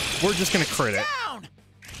crit it. We're just gonna crit it. Down.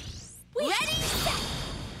 Ready, set,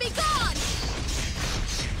 be gone!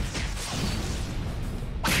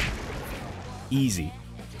 Easy.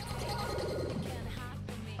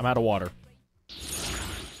 I'm out of water.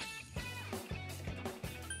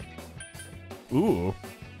 Ooh.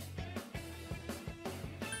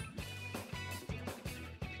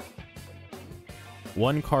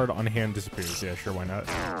 One card on hand disappears. Yeah, sure, why not?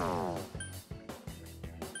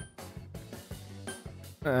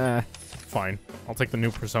 Fine. I'll take the new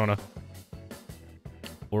persona.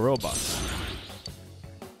 Orobas.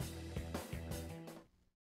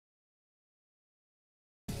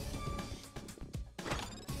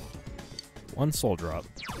 One soul drop.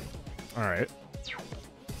 Alright.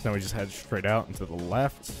 Now we just head straight out and to the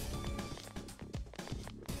left.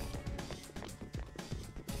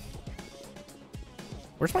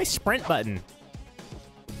 Where's my sprint button?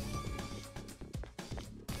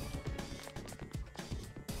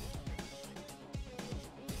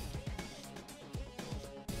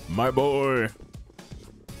 My boy.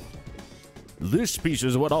 This piece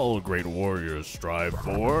is what all great warriors strive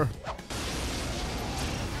for.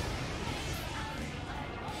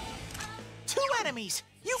 2 enemies.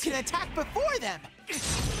 You can attack before them.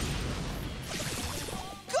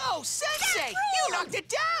 Go, Sensei! You knocked it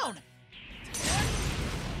down.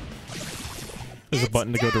 There's a It's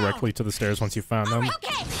button to go down! directly to the stairs once you found them.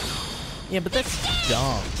 Okay, Yeah, but that's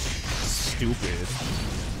dumb. Stupid.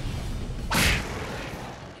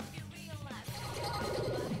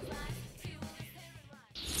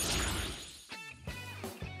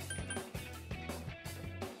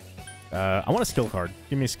 I want a skill card.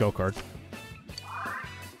 Give me a skill card.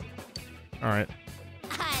 Alright.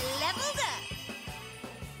 I leveled up.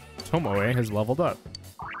 Tomoe has leveled up.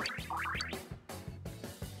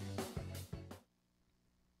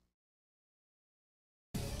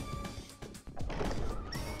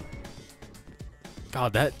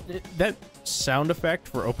 God, that sound effect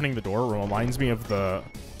for opening the door reminds me of the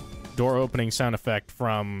door opening sound effect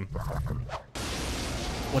from,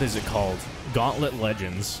 what is it called? Gauntlet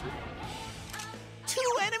Legends. 2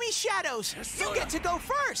 enemy shadows. You get to go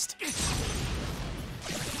first.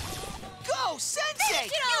 Go, Sensei!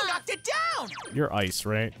 You knocked it down. You're ice,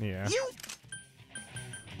 right? Yeah. You.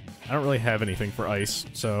 I don't really have anything for ice,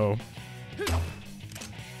 so...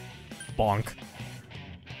 Bonk.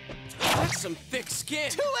 That's some thick skin.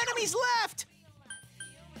 2 enemies left.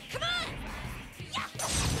 Come on!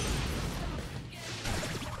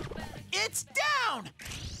 It's down.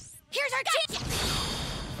 Here's our chance!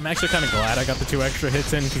 I'm actually kind of glad I got the 2 extra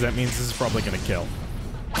hits in, because that means this is probably going to kill.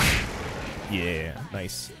 Yeah,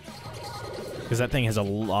 nice. Because that thing has a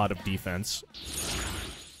lot of defense.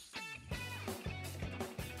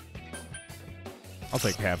 I'll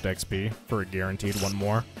take half XP for a guaranteed one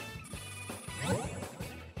more.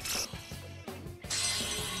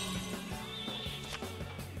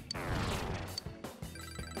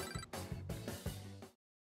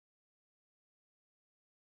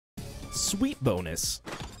 Sweet bonus.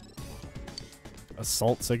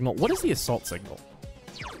 Assault signal. What is the assault signal?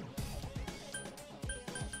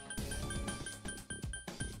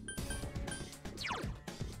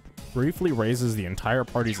 Briefly raises the entire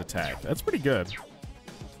party's attack. That's pretty good.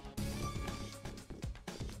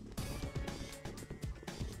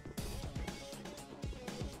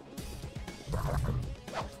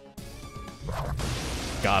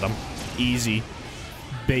 Got him. Easy.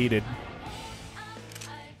 Baited.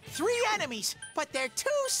 3 enemies, but they're too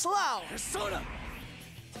slow. Persona.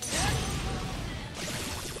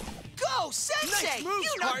 Sensei! Nice moves,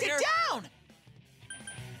 You knocked partner. it down!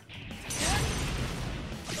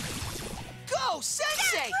 Go,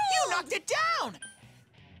 Sensei! You knocked it down!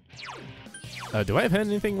 Do I have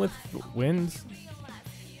anything with winds?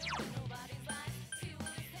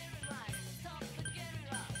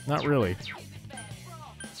 Not really.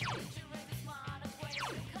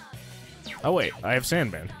 Oh wait, I have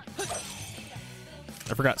Sandman.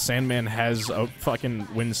 I forgot Sandman has a fucking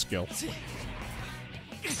wind skill.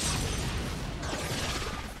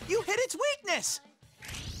 You hit its weakness!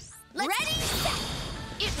 Ready, set!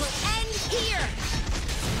 It will end here!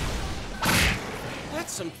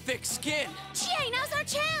 That's some thick skin. Jay, now's our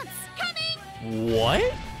chance! Coming!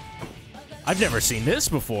 What? I've never seen this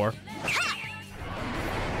before.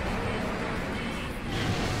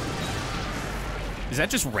 Is that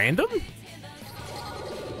just random?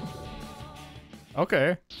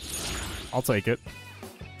 Okay. I'll take it.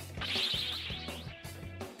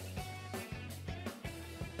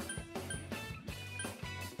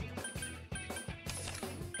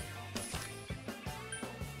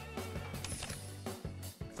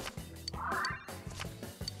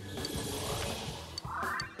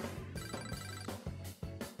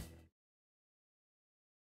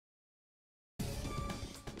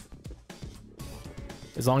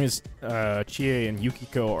 As long as Chie and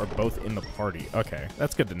Yukiko are both in the party. Okay,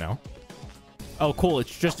 that's good to know. Oh, cool.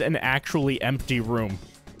 It's just an actually empty room.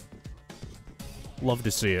 Love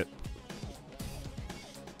to see it.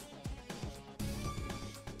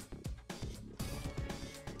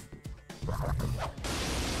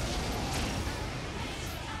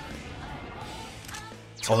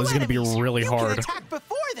 Oh, this is going to be really hard. You can attack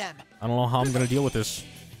before them. I don't know how I'm going to deal with this.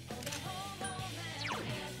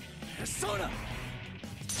 Persona.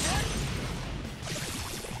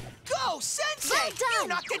 Go, Sensei! Well done. You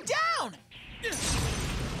knocked it down!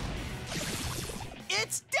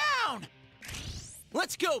 It's down!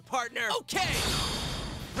 Let's go, partner. Okay.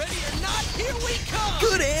 Ready or not, here we come.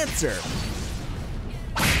 Good answer.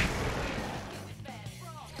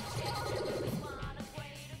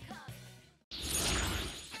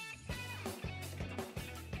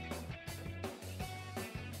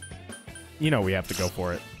 You know we have to go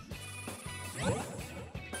for it.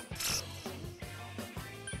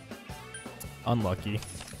 Unlucky.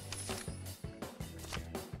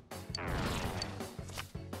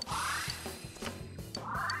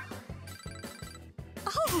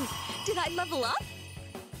 Oh, did I level up?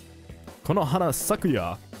 Konohana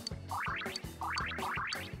Sakuya.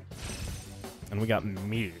 And we got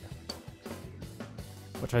me.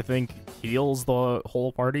 Which I think heals the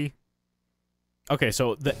whole party. Okay,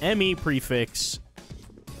 so the ME prefix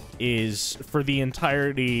is for the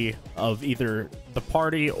entirety of either the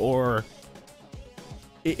party or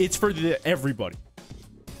it's for everybody.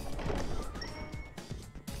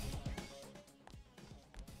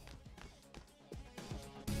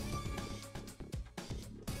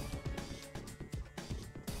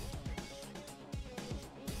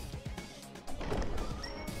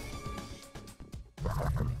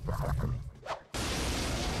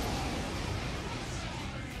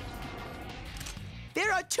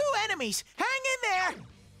 There are 2 enemies! Hang in there!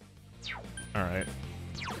 Alright.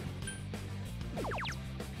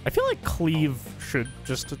 I feel like cleave should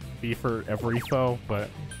just be for every foe, but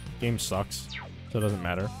game sucks, so it doesn't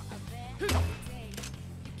matter.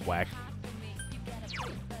 Whack.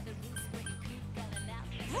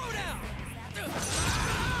 Throw down.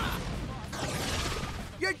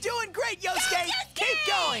 You're doing great, Yosuke! Keep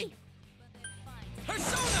going!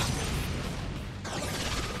 Persona.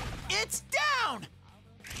 It's down!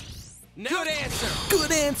 Good answer.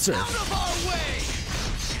 Good answer. Out of our way.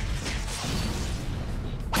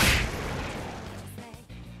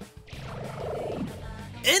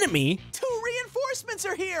 Enemy? 2 reinforcements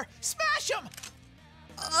are here! Smash them!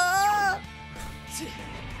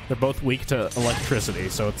 They're both weak to electricity,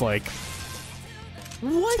 so it's like...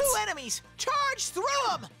 What? 2 enemies! Charge through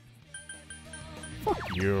them!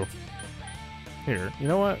 Fuck you. Here, you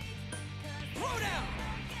know what? Throw down.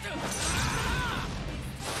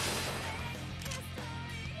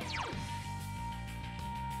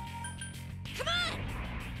 Come on!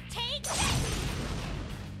 Take this!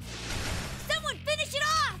 Someone finish it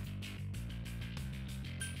off!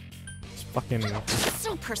 It's fucking...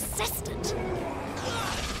 So persistent.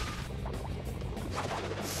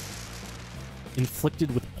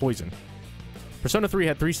 inflicted with poison. Persona 3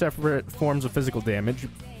 had 3 separate forms of physical damage: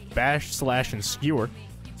 bash, slash, and skewer.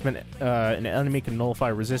 It's meant an enemy can nullify,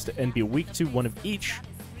 resist, and be weak to one of each.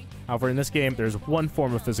 However, in this game, there's 1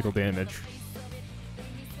 form of physical damage.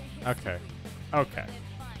 Okay. Okay.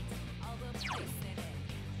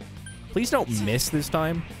 Please don't miss this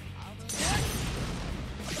time.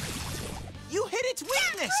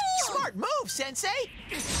 Smart move, Sensei.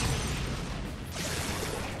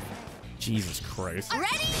 Jesus Christ. Ready?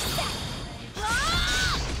 Set.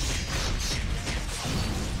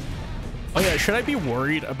 Oh yeah, should I be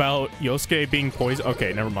worried about Yosuke being poisoned?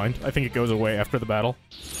 Okay, never mind. I think it goes away after the battle.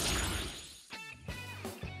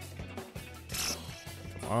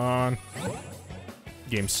 Come on.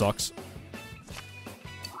 Game sucks.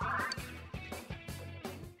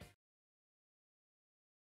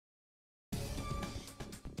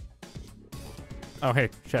 Oh hey,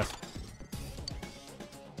 chef.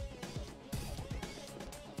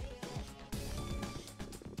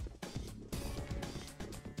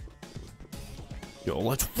 Yo,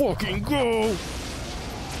 let's fucking go!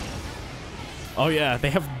 Oh yeah,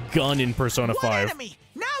 they have gun in Persona 5. Enemy.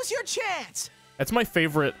 Now's your chance. That's my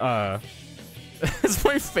favorite, that's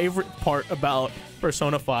my favorite part about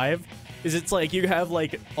Persona 5, is it's like, you have,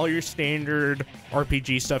 like, all your standard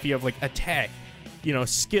RPG stuff. You have, like, attack, you know,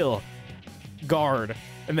 skill, guard,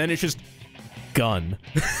 and then it's just gun.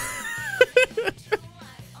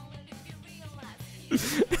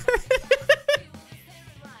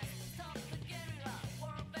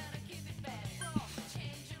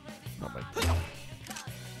 Oh my God.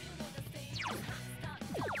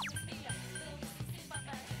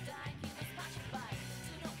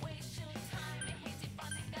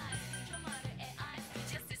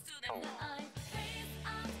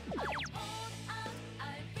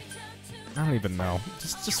 I don't even know.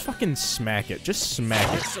 Just fucking smack it. Just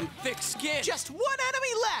smack it. Some thick skin. Just one enemy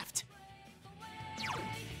left.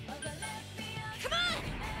 Come on!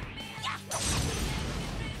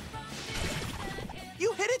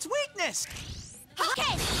 You hit its weakness.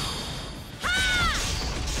 Okay! Ha!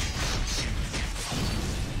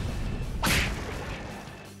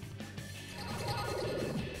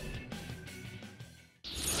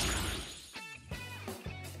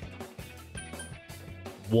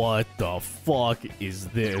 What the fuck is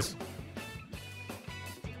this?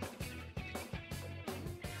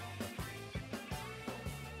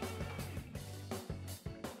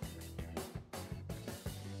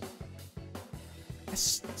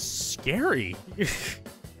 That's scary.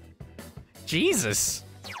 Jesus.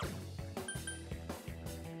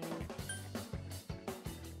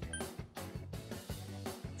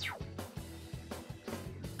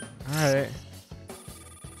 Alright.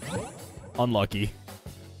 Unlucky.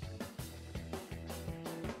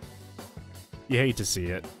 You hate to see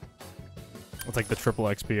it. I'll take the triple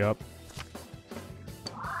XP up.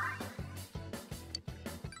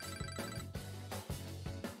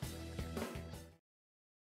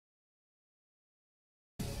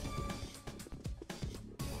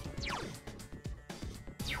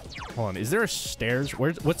 Hold on, is there a stairs?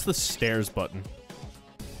 What's the stairs button?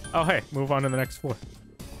 Oh, hey, move on to the next floor.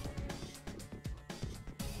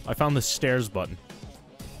 I found the stairs button.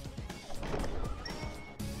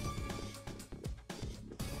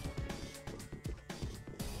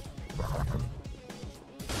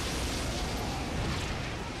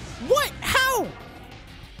 What? How?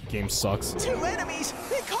 Game sucks. 2 enemies.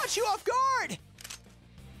 They caught you off guard.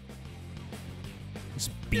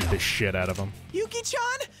 Just beat the shit out of them. Yuki-chan,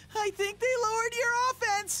 I think they lowered your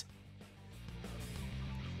offense.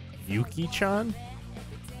 Yuki-chan?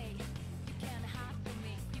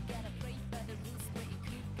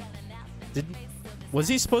 Was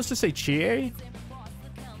he supposed to say Chie?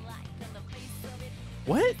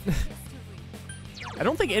 What? I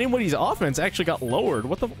don't think anybody's offense actually got lowered.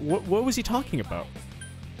 What was he talking about?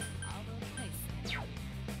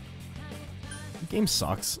 The game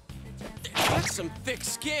sucks. That's some thick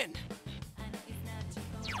skin.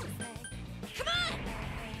 Come on!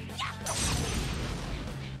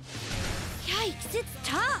 Yikes, it's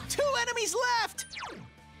tough! 2 enemies left.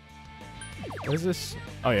 What is this?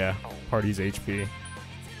 Oh yeah, party's HP.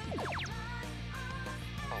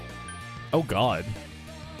 Oh god.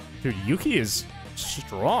 Dude, Yuki is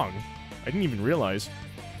strong. I didn't even realize.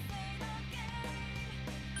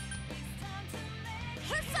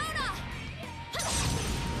 Persona!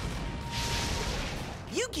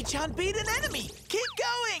 Yuki-chan beat an enemy. Keep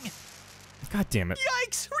going. God damn it.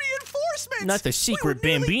 Yikes, reinforcements. Not the secret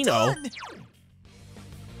We were nearly Bambino. done.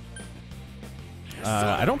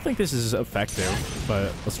 I don't think this is effective,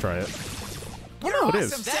 but let's try it. Oh no, it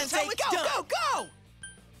is. Awesome, Sensei. Go.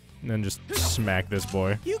 And then just smack this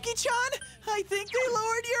boy. Yuki-chan, I think they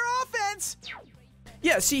lowered your offense.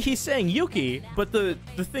 Yeah, see, he's saying Yuki, but the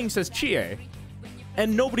thing says Chie.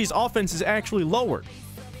 And nobody's offense is actually lowered.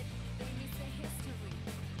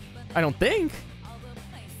 I don't think.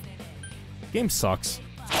 Game sucks.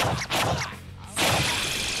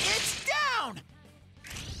 It's down.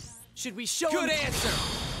 Should we show Good answer.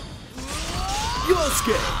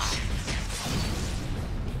 Yosuke!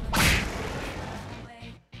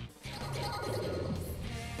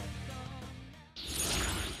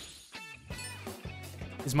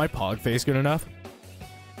 Is my pog face good enough?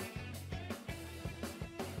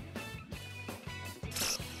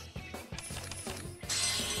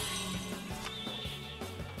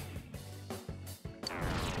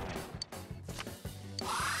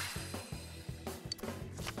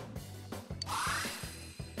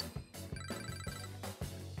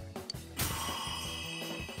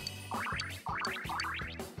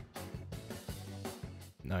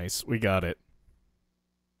 Nice, we got it.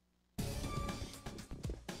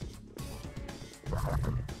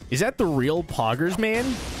 Is that the real Poggers, man?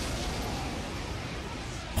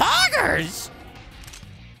 Poggers!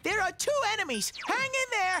 There are 2 enemies. Hang in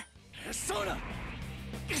there. Persona!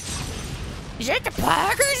 Is that the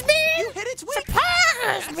Poggers, man? You hit its weak.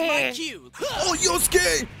 Poggers, That's my cue! Oh,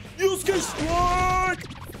 Yosuke! Yosuke strike!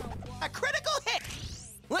 A critical hit.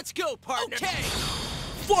 Let's go, partner! Okay!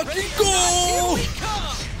 Fucking Here go! we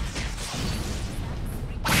come!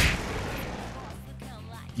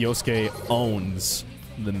 Yosuke owns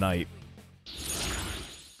the night.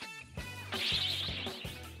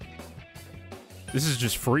 This is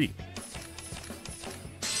just free.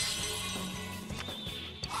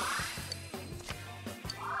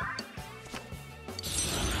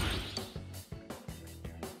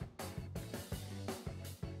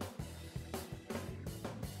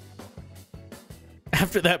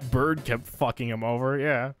 After that bird kept fucking him over,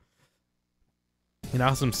 yeah. You know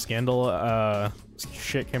how some scandal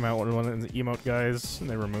shit came out with one of the emote guys and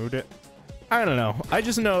they removed it? I don't know. I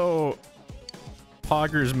just know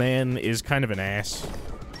Poggers man is kind of an ass.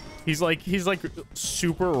 He's like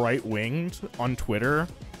super right-winged on Twitter.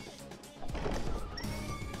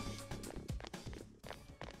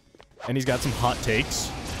 And he's got some hot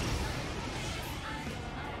takes.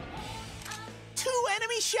 2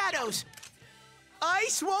 enemy shadows.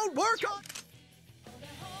 Ice won't work on.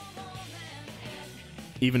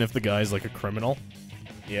 Even if the guy's like a criminal.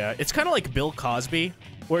 Yeah, it's kind of like Bill Cosby,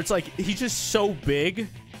 where it's like he's just so big,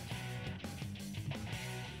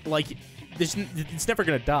 like it's never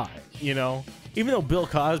gonna die, you know? Even though Bill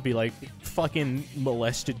Cosby like fucking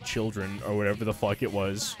molested children or whatever the fuck it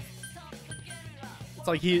was. It's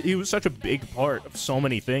like he was such a big part of so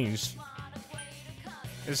many things.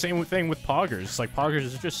 And the same thing with Poggers. It's like Poggers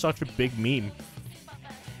is just such a big meme.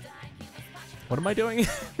 What am I doing?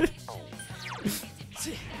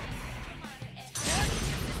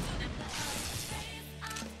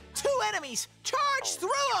 Two enemies. Charge through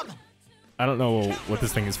them. I don't know what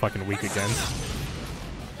this thing is fucking weak against.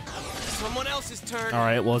 Someone else's turn.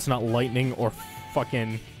 Alright, well, it's not lightning or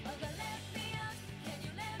fucking...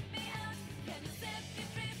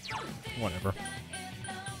 Whatever.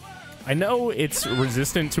 I know it's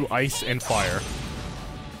resistant to ice and fire.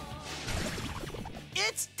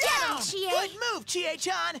 It's down. Chie. Good move,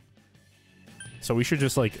 Chie-chan. So we should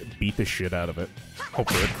just, like, beat the shit out of it. Hope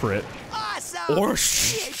for a crit. Awesome. Or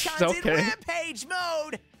Chie-chan's okay. in rampage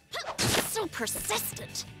mode. So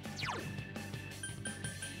persistent.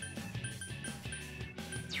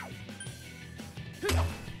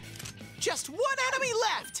 Just one enemy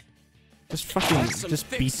left. Just fucking, Some just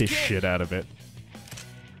thick beat the skin. shit out of it.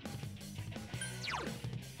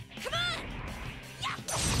 Come on.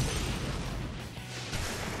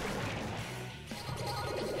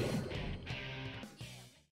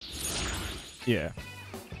 Yeah.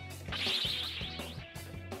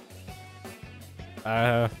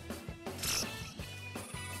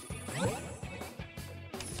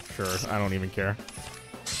 Sure, I don't even care.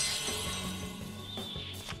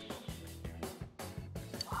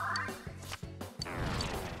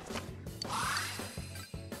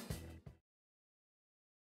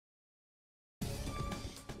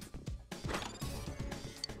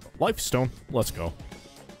 Lifestone, let's go.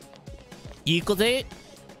 Equals it.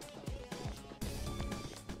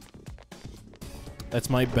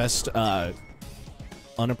 That's my best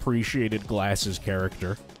unappreciated glasses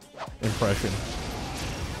character impression.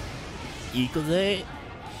 Equals it.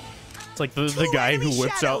 It's like the Two guy enemy who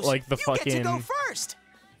whips out shadows. like the You fucking get to go first.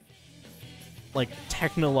 like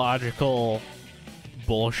technological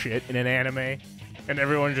bullshit in an anime, and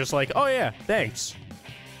everyone's just like, "Oh yeah, thanks."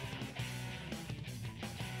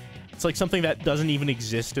 It's like something that doesn't even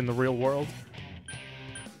exist in the real world.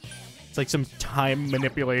 It's like some time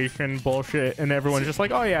manipulation bullshit, and everyone's just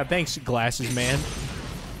like, "Oh yeah, thanks, glasses man."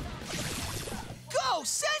 Go,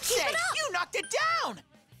 Sensei. You knocked it down.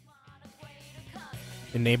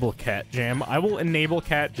 Enable cat jam. I will enable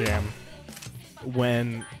cat jam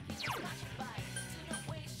when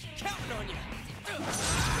Counting on you.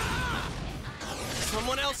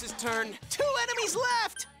 Someone else's turn. 2 enemies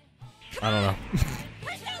left. I don't know.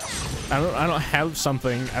 I don't have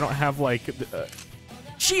something. I don't have like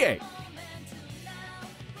Chie.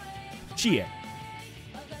 Chie. There.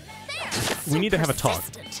 We need to have a talk.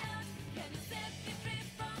 Persistent.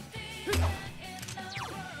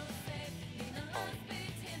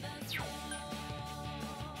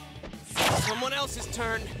 Someone else's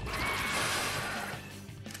turn.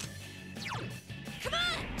 Come on.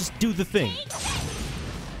 Just do the thing.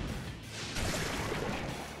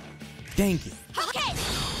 Thank you. Okay.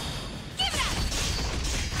 Give it up.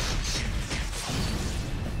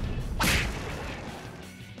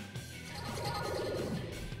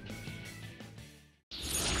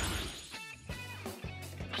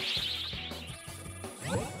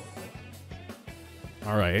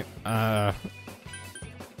 All right.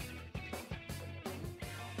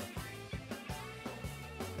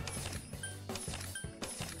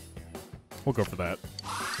 We'll go for that.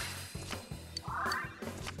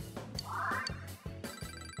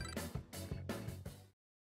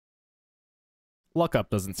 Luck up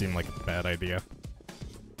doesn't seem like a bad idea.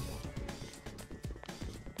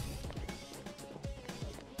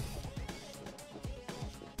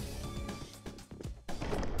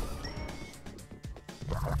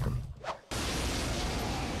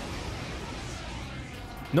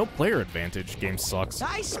 No player advantage. Game sucks.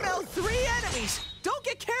 I smell 3 enemies. Don't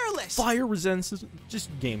get careless. Fire resistance. Just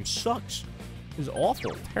game sucks. This is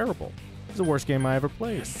awful. Terrible. This is the worst game I ever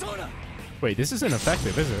played. Wait, this isn't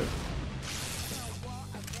effective, is it?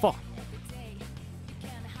 Fuck.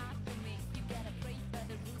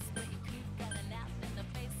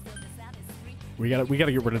 We gotta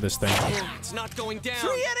get rid of this thing. It's not going down. 3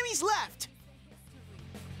 enemies left.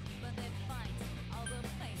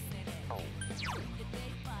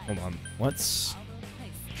 Hold on. Let's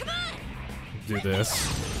do this.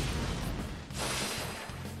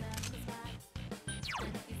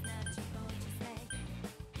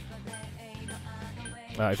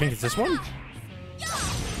 I think it's this one.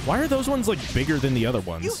 Why are those ones like bigger than the other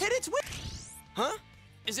ones? You hit its wing. Huh?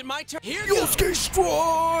 Is it my turn? Here goes. Yosuke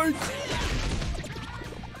strike!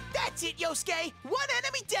 That's it, Yosuke. 1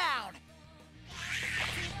 enemy down.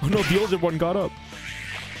 Oh no, the older one got up.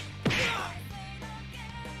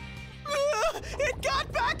 It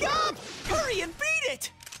got back up. Hurry and beat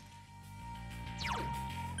it.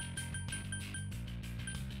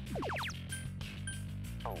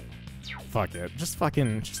 Fuck it. Just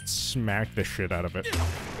fucking smack the shit out of it.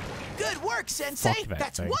 Good work, Sensei. Fuck that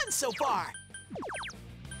That's thing. 1 so far.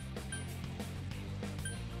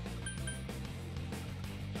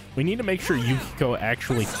 We need to make sure Yukiko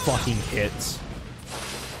actually fucking hits.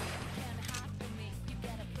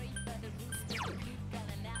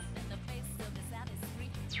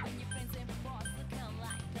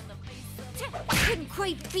 Couldn't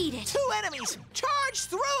quite beat it. 2 enemies. Charge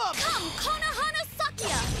through them. Come, Konohana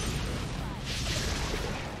Sakya.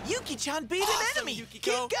 Yuki-chan beat an Awesome, enemy.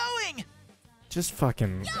 Yukiko. Keep going. Just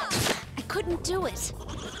fucking... I couldn't do it.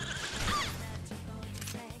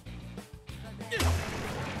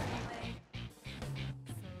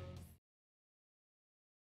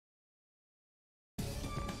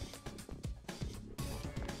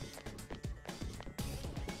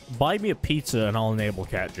 Buy me a pizza and I'll enable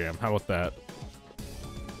Cat Jam. How about that?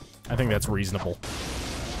 I think that's reasonable.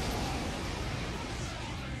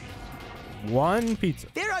 1 pizza.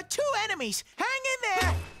 There are 2 enemies. Hang in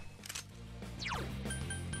there.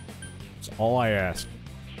 That's all I ask.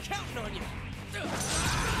 Counting on you.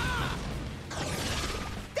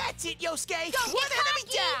 That's it, Yosuke. Don't 1 get enemy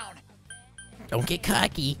cocky. down. Don't get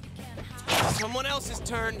cocky. Someone else's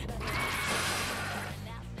turn.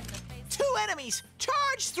 2 enemies.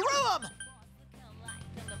 Charge through them.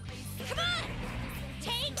 Come on.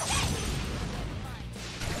 Take this.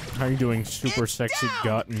 How are you doing, Super It's Sexy down.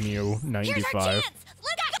 Got Mew Here's our 95? chance.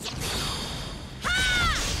 Look out. Ha!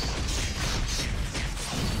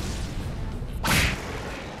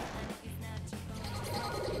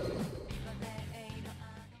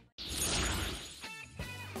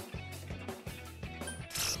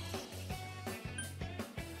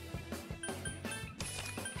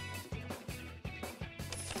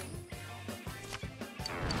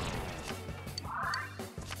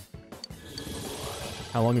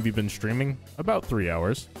 How long have you been streaming? About 3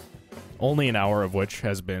 hours. Only an hour of which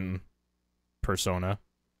has been Persona.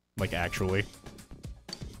 Like, actually.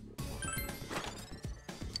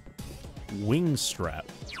 Wing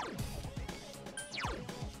strap.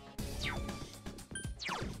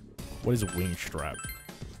 What is a wing strap?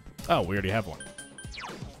 Oh, we already have one.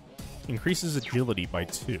 Increases agility by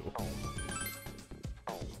 2.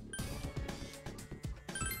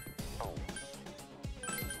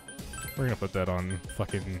 We're gonna put that on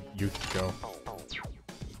fucking Yukiko.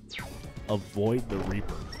 Avoid the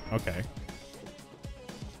Reaper. Okay.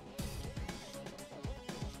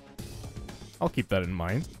 I'll keep that in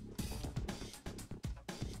mind.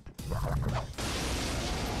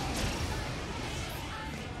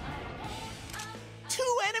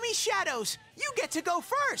 Two enemy shadows. You get to go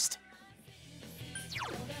first.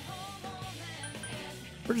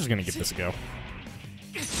 We're just gonna give this a go.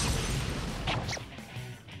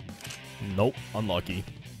 Nope, unlucky.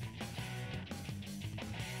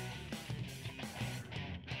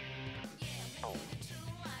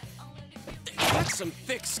 That's some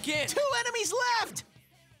thick skin. Two enemies left.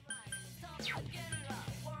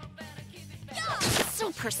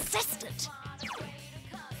 So persistent.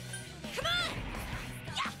 Come on!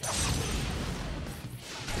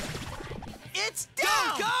 It's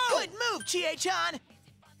down. Go! Good move, Chie-chan.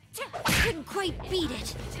 I couldn't quite beat it.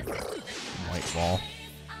 White ball.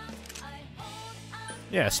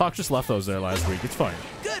 Yeah, Sock just left those there last week. It's fine.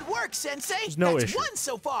 Good work, Sensei. There's no That's issue. one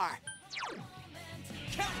so far.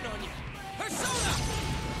 Counting on you. Persona!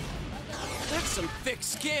 That's some thick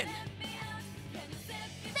skin.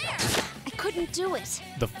 There! I couldn't do it.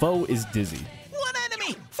 The foe is dizzy. One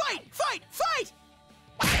enemy. Fight, fight, fight.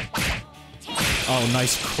 Oh,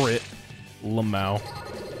 nice crit, Lamau.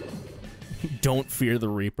 Don't fear the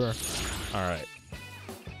Reaper. All right.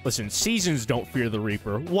 Listen, seasons don't fear the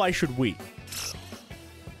Reaper. Why should we?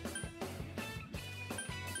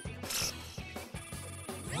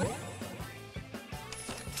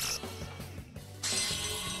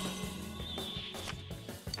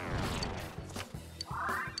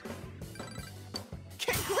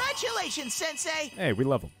 Congratulations, Sensei. Hey, we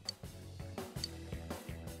love them.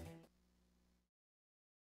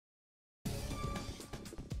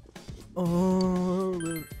 All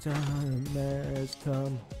the time has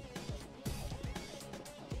come.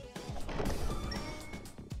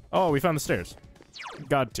 Oh, we found the stairs.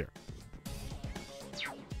 God tier.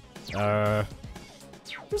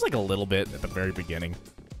 There's like a little bit at the very beginning.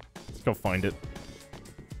 Let's go find it.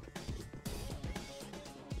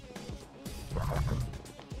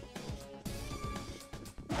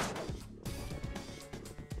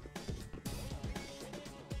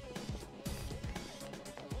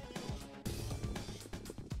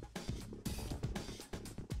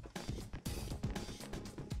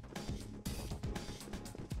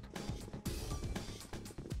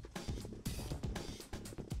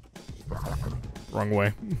 Wrong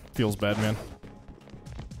way. Feels bad, man.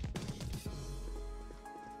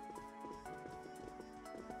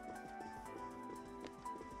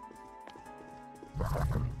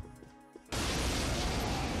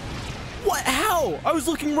 What? How? I was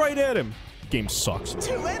looking right at him. Game sucks.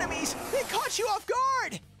 Two enemies. They caught you off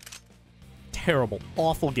guard. Terrible.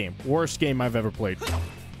 Awful game. Worst game I've ever played.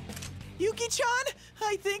 Yuki-chan,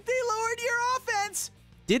 I think they lowered your offense.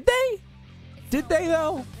 Did they? Did they,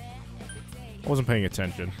 though? I wasn't paying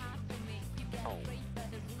attention.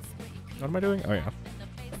 What am I doing? Oh, yeah.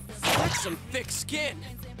 That's some thick skin.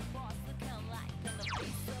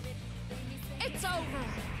 It's over.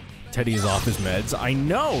 Teddy is off his meds. I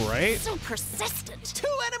know, right? So persistent. Two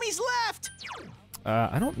enemies left.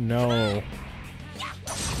 I don't know.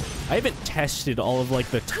 I haven't tested all of, like,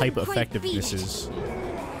 the type Couldn't quite effective beat this it. is.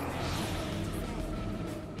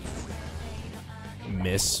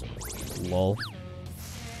 Miss. Lol.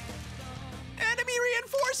 Enemy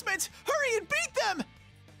reinforcements. Hurry and beat them.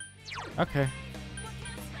 Okay.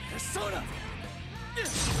 Persona!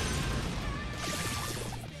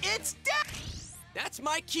 It's down. That's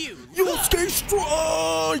my cue. Yosuke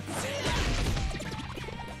strike!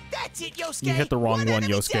 That's it, Yosuke. You hit the wrong one,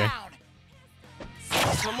 enemy Yosuke. down.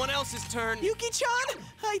 Someone else's turn. Yuki-chan,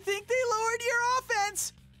 I think they lowered your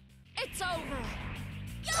offense. It's over.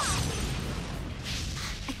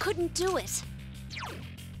 I couldn't do it.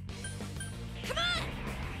 Come on!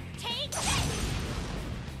 Take this!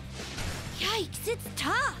 Yikes, it's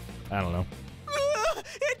tough. I don't know.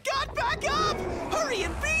 It got back up. Hurry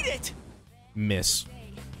and beat it. Miss.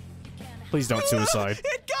 Please don't suicide.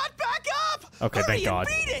 It got back up. Okay, Hurry thank God.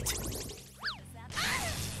 And beat it.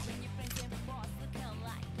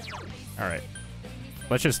 Alright.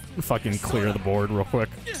 Let's just fucking clear the board real quick.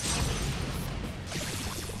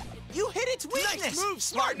 You hit its weakness. Nice move,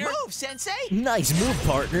 Smart partner. move, Sensei. Nice move,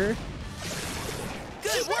 partner.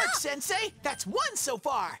 Good work, Sensei. That's one so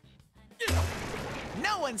far.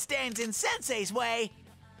 No one stands in Sensei's way.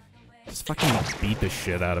 Just fucking beat the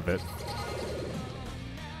shit out of it.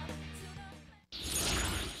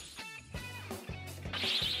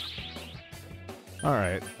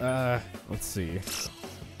 Alright, let's see.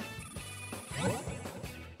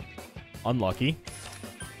 Unlucky.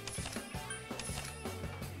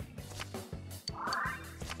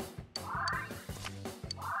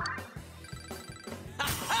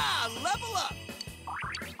 Ha! Level up!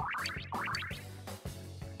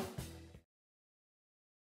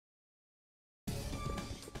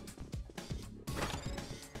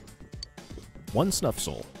 1 Snuff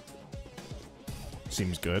Soul.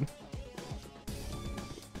 Seems good.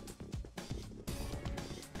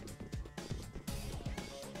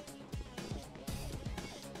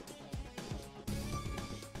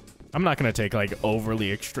 I'm not gonna take, like,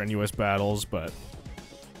 overly extraneous battles, but,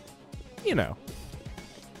 you know.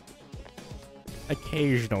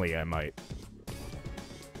 Occasionally I might.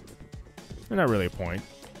 There's not really a point.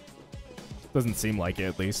 Doesn't seem like it,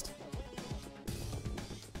 at least.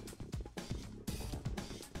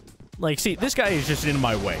 Like, see, this guy is just in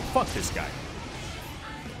my way. Fuck this guy.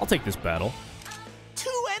 I'll take this battle. 2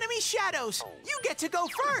 enemy shadows. You get to go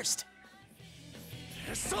first.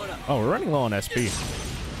 Oh, we're running low on SP.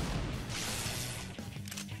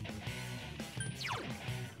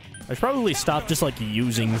 I should probably stop just, like,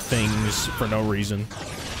 using things for no reason.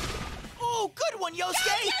 Oh, good one,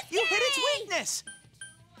 Yosuke. You hit its weakness.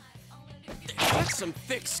 That's some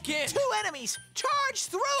thick skin. 2 enemies. Charge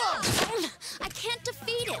through them. I can't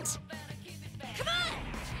defeat it. Come on!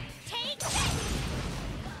 Take this!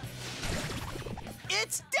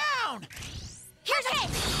 It's down. Here's a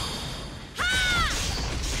hit!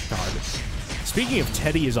 Ha! God. Speaking of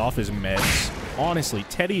Teddy is off his meds, honestly,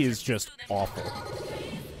 Teddy is just awful.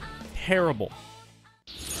 Terrible.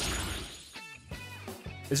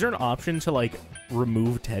 Is there an option to, like,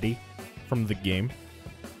 remove Teddy from the game?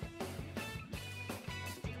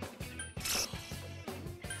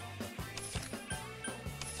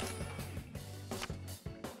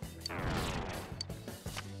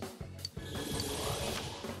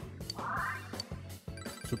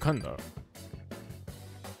 Sukunda.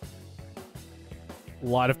 A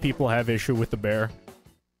lot of people have issue with the bear.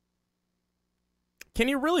 Can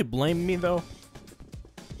you really blame me, though?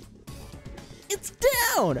 It's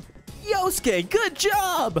down! Yosuke, good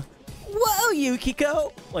job! Whoa,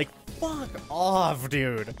 Yukiko! Like, fuck off,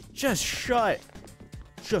 dude. Just shut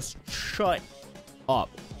up.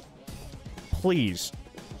 Please.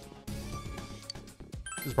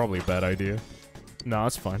 This is probably a bad idea. No,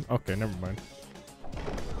 it's fine. Okay, never mind.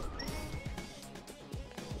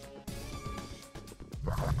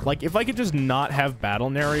 Like, if I could just not have battle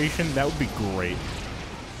narration, that would be great.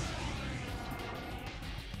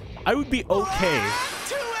 I would be okay.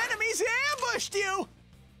 2 enemies ambushed you.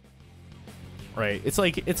 Right. It's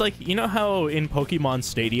like, you know how in Pokemon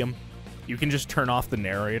Stadium, you can just turn off the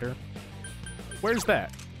narrator? Where's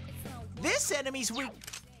that? This enemy's weak.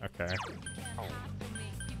 Okay.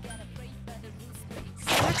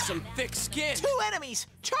 That's some thick skin. 2 enemies.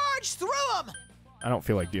 Charge through them. I don't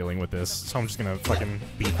feel like dealing with this, so I'm just gonna fucking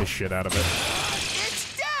beat the shit out of it.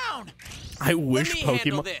 It's down. I wish Let me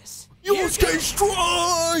handle Pokemon... this. Yosuke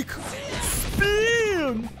strike!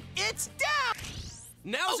 Spin! It's down.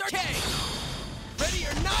 Now's okay. Ready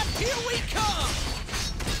or not, here we come.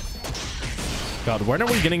 God, when are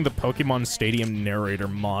we getting the Pokemon Stadium narrator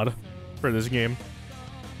mod for this game?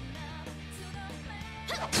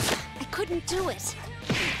 I couldn't do it.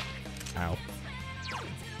 Ow.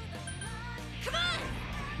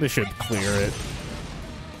 This should clear it.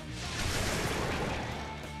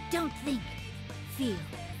 Don't think, feel.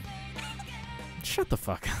 Shut the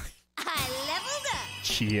fuck up. I leveled up.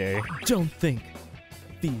 Chie. Don't think.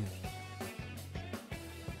 Feel.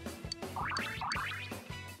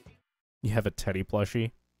 You have a Teddy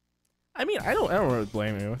plushie? I mean, I don't really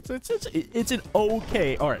blame you. It's an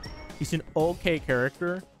okay... Alright. He's an okay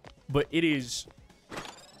character, but it is...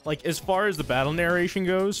 Like, as far as the battle narration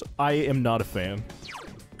goes, I am not a fan.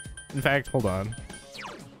 In fact, hold on.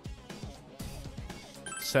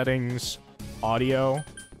 Settings, audio.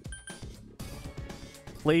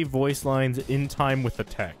 Play voice lines in time with the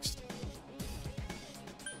text.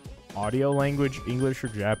 Audio language, English or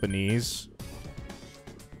Japanese.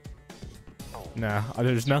 Nah,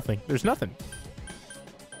 there's nothing. There's nothing.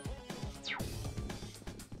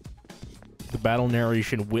 The battle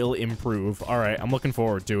narration will improve. Alright, I'm looking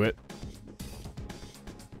forward to it.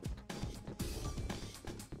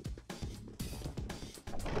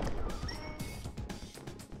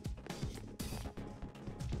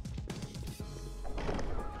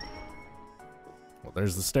 Well,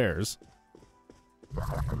 there's the stairs.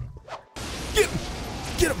 Get him!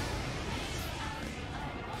 Get him!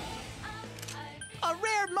 A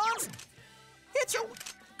rare monster. It's a...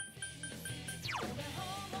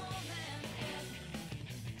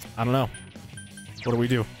 I don't know. What do we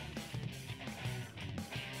do?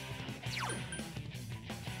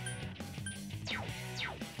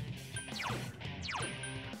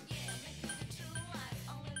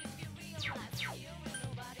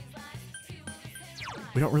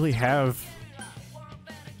 We don't really have...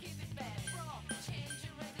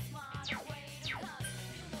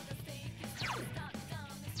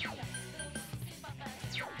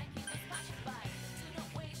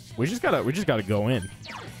 We just gotta go in.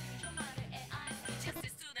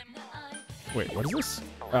 Wait, what is this?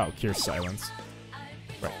 Oh, Cure Silence.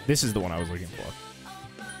 Right, this is the one I was looking for.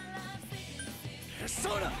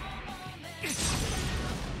 Persona!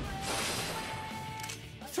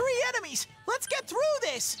 3 enemies! Let's get through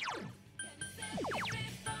this!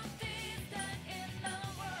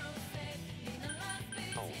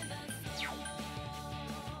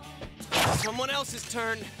 Someone else's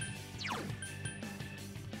turn.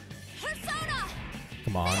 Persona!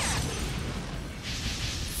 Come on.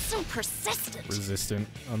 So persistent. Resistant.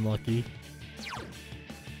 Unlucky.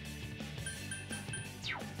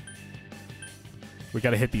 We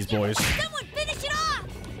gotta hit these boys. Someone finish it off!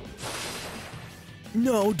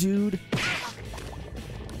 No, dude.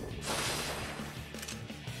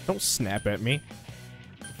 Don't snap at me.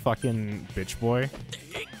 Fucking bitch boy.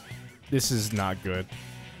 This is not good.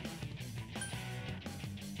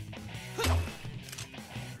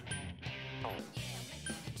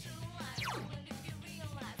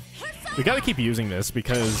 We gotta keep using this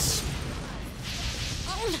because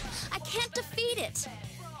Oh, I can't defeat it.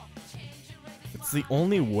 it's the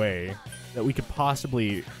only way that we could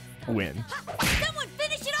possibly win. Someone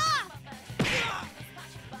finish it off!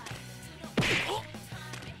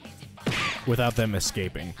 Without them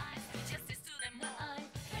escaping.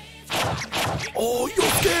 Oh,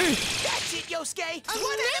 Yosuke! That's it, Yosuke!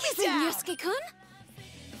 One enemy Amazing, down! Yosuke-kun.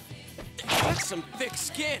 That's some thick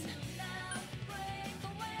skin.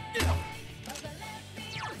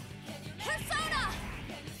 Persona!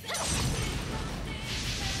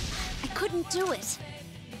 I couldn't do it.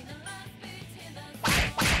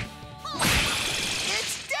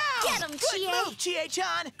 It's down! Get 'em, Good Chie. move,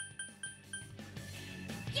 Chie-chan!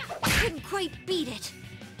 I couldn't quite beat it.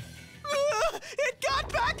 It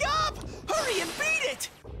got back up! Hurry and beat it!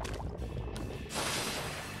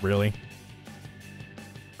 Really?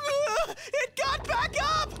 It got back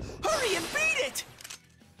up! Hurry and beat it!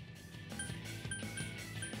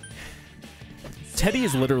 Teddy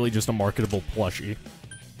is literally just a marketable plushie.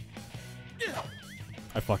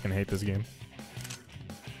 I fucking hate this game.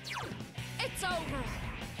 It's over.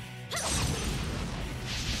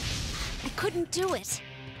 I couldn't do it.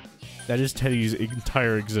 That is Teddy's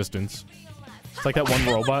entire existence. It's like that one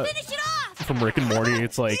robot Finish it off! from Rick and Morty.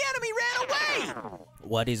 It's like, The enemy ran away!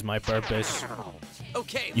 what is my purpose?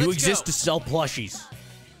 Okay, You let's exist go. to sell plushies.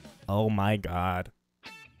 Oh my god.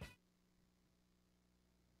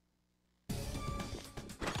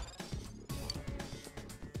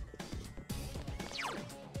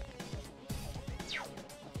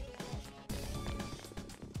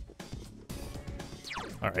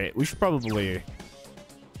 Alright, we should probably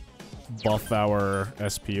buff our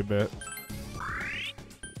SP a bit.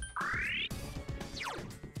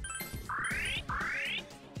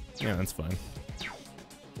 Yeah, that's fine.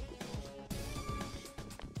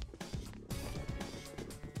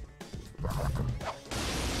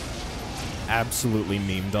 Absolutely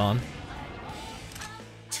memed on.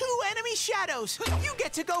 2 enemy shadows! You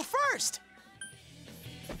get to go first!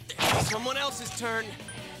 Someone else's turn.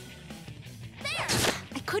 There!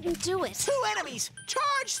 I couldn't do it. 2 enemies!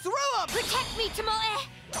 Charge through them! Protect me, Tomoe!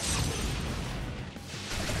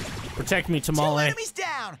 Protect me, 2 Tamale. enemies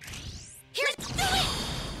down! Here's do it!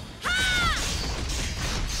 Ha!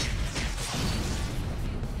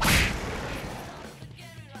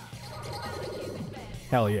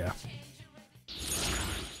 Hell yeah.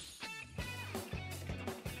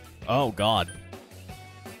 Oh god.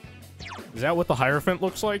 Is that what the Hierophant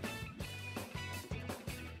looks like?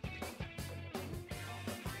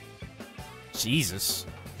 Jesus.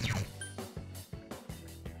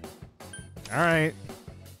 Alright.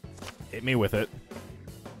 Hit me with it.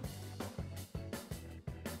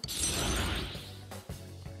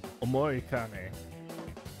 Omoikane.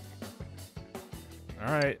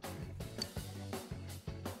 Alright.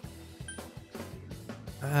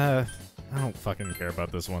 I don't fucking care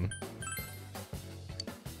about this one.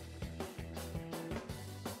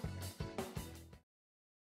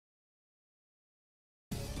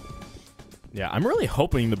 Yeah, I'm really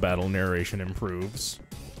hoping the battle narration improves.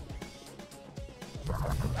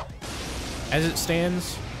 As it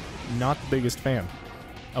stands, not the biggest fan.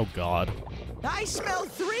 Oh god. I smell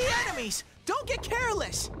 3 enemies! Don't get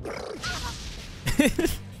careless!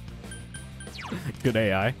 Good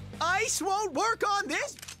AI. Ice won't work on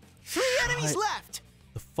this! 3 enemies left!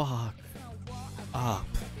 The fuck up.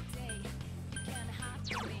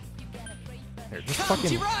 Here, just Come,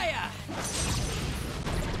 fucking... Jiraiya!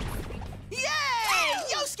 Yay!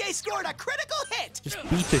 Yosuke scored a critical hit! Just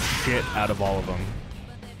beat the shit out of all of them.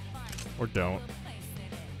 Or don't.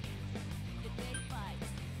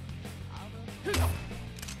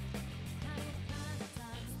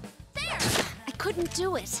 couldn't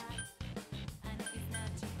do it.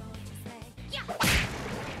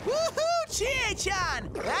 Woohoo, Chie-chan!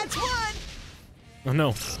 That's one! Oh no,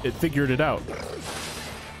 it figured it out.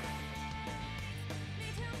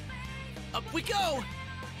 Up we go!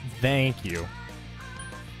 Thank you.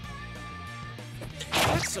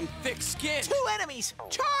 That's some thick skin. 2 enemies!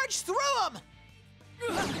 Charge through them!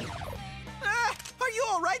 Are you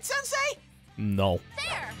alright, Sensei? No.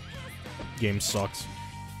 There! Game sucks.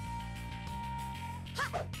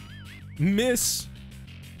 Miss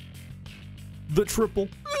the triple.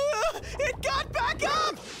 It got back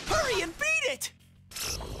up! Hurry and beat it!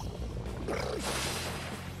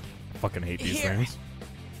 Fucking hate these Here. things.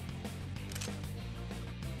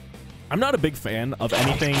 I'm not a big fan of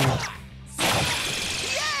anything Yay!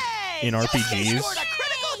 in Yosuke RPGs scored a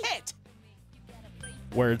critical hit!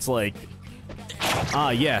 where it's like,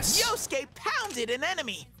 ah, yes. Yosuke pounded an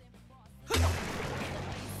enemy!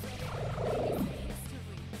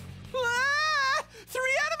 Ah! 3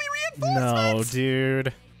 enemy reinforcements! No,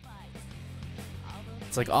 dude.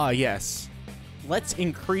 It's like, ah, yes. Let's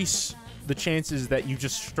increase the chances that you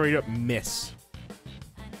just straight up miss.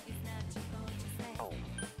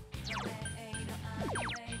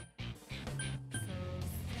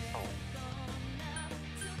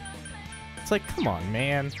 It's like, come on,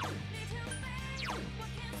 man.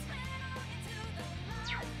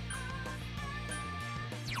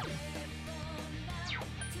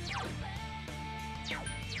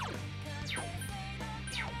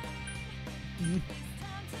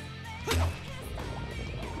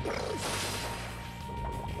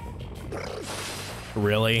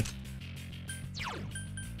 Really?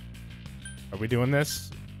 Are we doing this?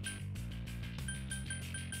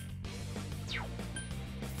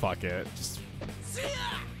 Fuck it. Just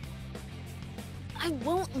I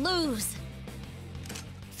won't lose.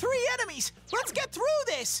 3 enemies! Let's get through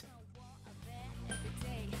this!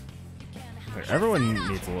 everyone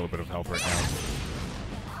needs a little bit of help right now.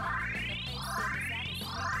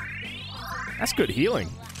 That's good healing.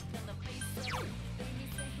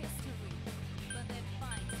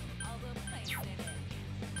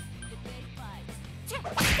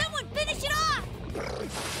 Someone finish it off!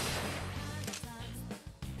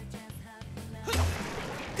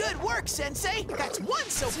 Good work, Sensei! That's 1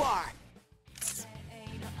 so far!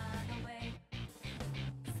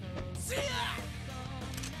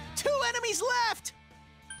 Two enemies left!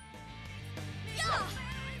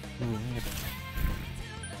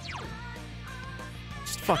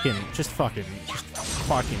 Just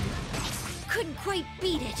fucking. Couldn't quite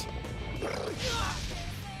beat it.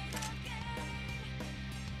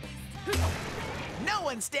 No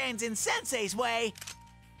one stands in Sensei's way!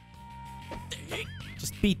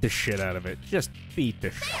 Just beat the shit out of it. Just beat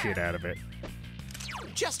the shit out of it.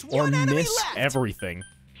 Just Or 1 enemy miss left! everything.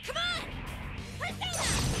 Come on!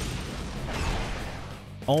 Persona!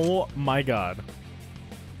 Oh my god.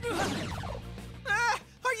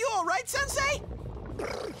 Are you alright, Sensei?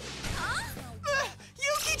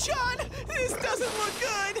 Yuki-chan! This doesn't look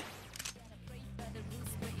good!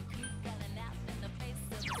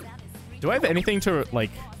 Do I have anything to, like...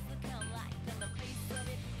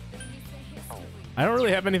 I don't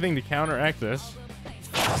really have anything to counteract this.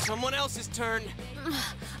 Someone else's turn.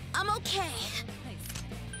 I'm okay.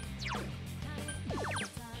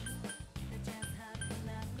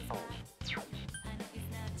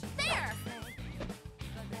 There!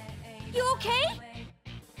 You okay?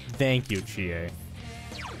 Thank you, Chie.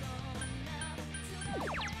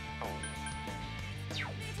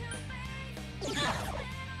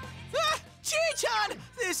 Chie-chan!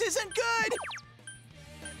 This isn't good!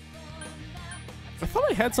 I thought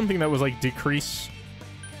I had something that was like decrease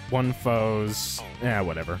one foe's...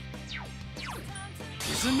 whatever.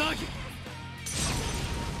 Here's a nugget.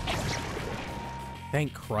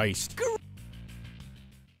 Thank Christ.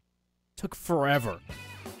 Took forever.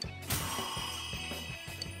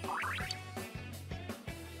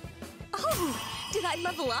 Oh, did I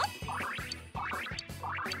level up?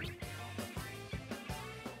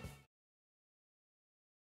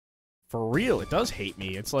 For real, it does hate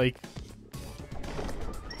me. It's like...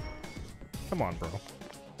 Come on, bro.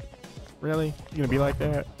 Really? You gonna be like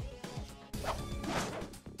that?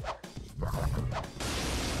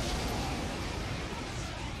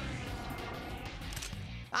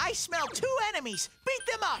 I smell 2 enemies! Beat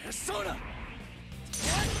them up! Persona.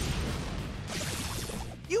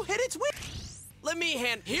 You hit its wing! Let me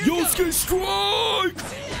hand. Here Yosuke goes. strike!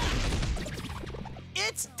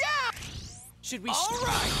 It's down! Should we? All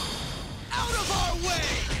right. Out of our way.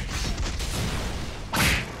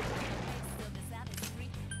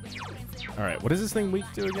 Alright, what is this thing weak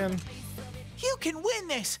to again? You can win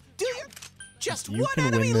this! Do your... Just You one can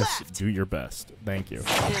enemy win this. left. Do your best. Thank you.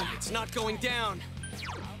 It's not going down.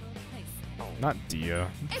 Not Dia.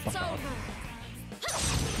 It's over.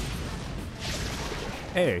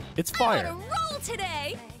 Hey, it's I'm on fire. a roll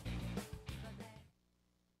today.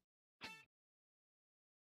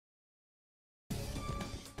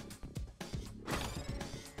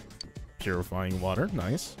 Purifying water.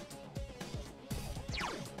 Nice.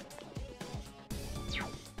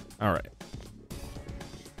 All right.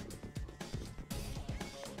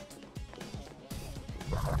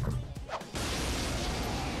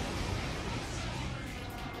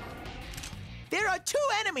 There are 2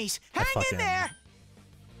 enemies. Hang in fucking- there.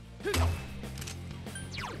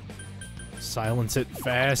 Silence it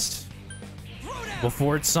fast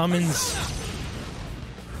before it summons.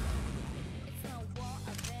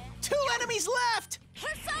 2 enemies left.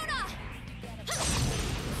 Persona.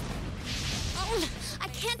 Oh, I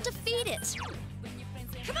can't defeat it.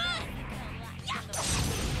 Come on. Yeah.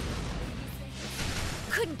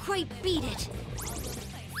 Couldn't quite beat it.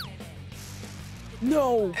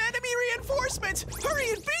 No. Enemy reinforcements. Hurry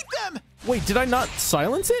and beat them. Wait, did I not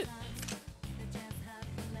silence it?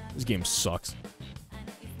 This game sucks.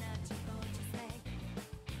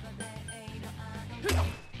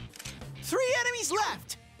 Three enemies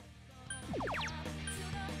left.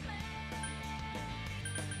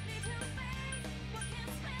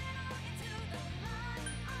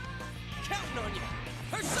 Counting on you.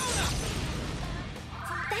 Persona!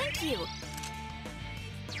 Thank you.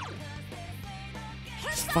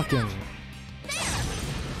 Fucking.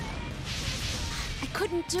 I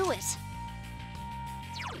couldn't do it.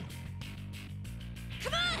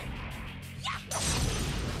 Come on! Yeah!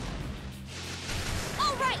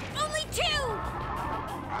 All right, only 2!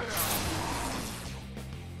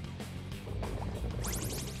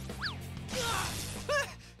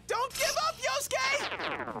 Don't give up,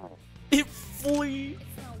 Yosuke! It flee.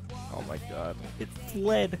 Oh my god. It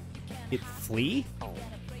fled. It flee?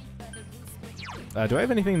 Do I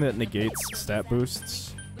have anything that negates stat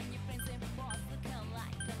boosts?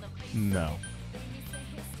 No.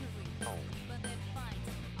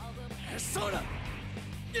 Persona!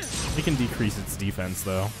 It can decrease its defense,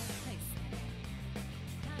 though.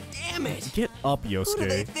 Damn it! Get up, Who do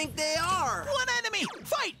they Yosuke. think they are? One enemy!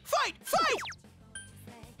 Fight! Fight! Fight!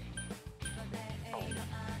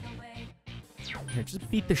 Here, just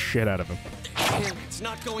beat the shit out of him. Damn, it's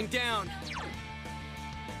not going down.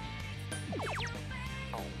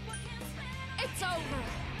 It's over.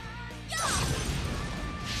 Yeah!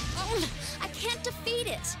 Oh, I can't defeat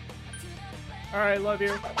it. Alright, love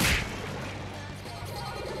you.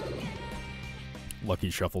 Lucky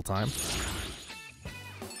shuffle time.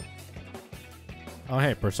 Oh,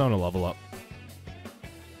 hey, Persona level up.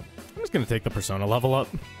 I'm just gonna take the Persona level up.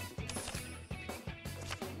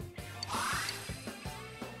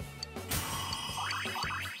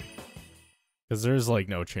 Because there's, like,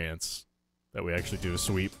 no chance that we actually do a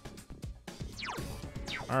sweep.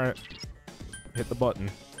 Alright. Hit the button.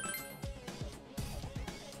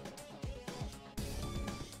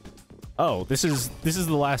 Oh, this is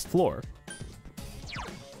the last floor.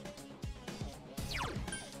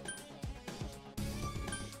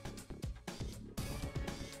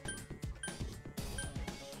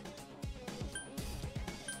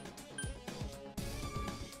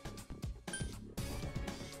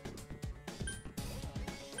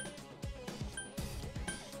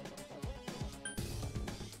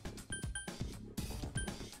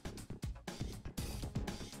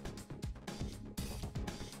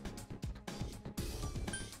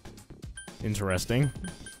 Interesting.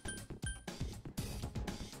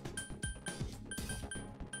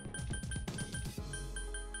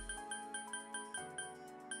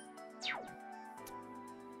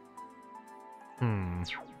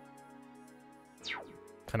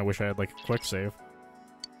 Kind of wish I had, like, a quick save.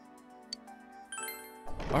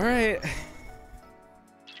 Alright.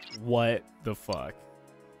 What the fuck?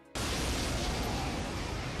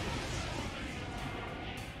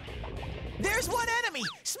 There's one enemy!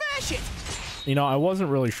 Smash it! You know, I wasn't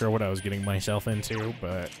really sure what I was getting myself into,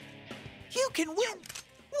 but You can win!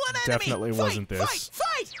 One enemy! Definitely Fight, wasn't this. Fight!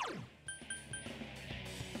 Fight!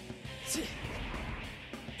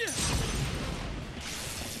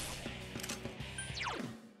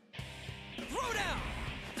 Throw down!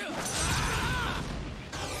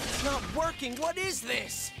 It's not working. What is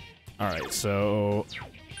this? alright, so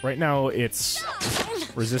right now it's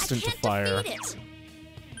resistant I to can't fire. defeat it.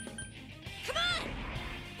 Come on!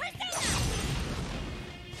 Persona!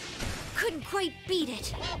 Couldn't quite beat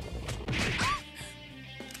it.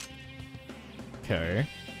 Okay.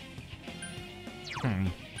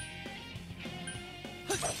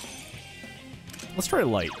 Let's try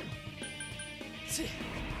light.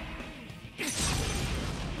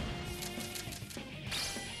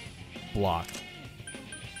 Block.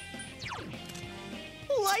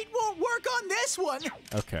 Light won't work on this one.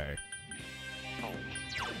 Okay.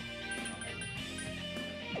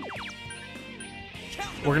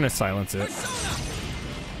 We're gonna silence it.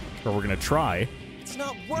 Or we're gonna try. It's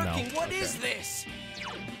not working. No. What is Okay. this?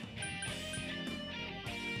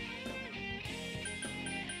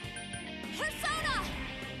 Persona!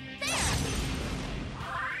 There!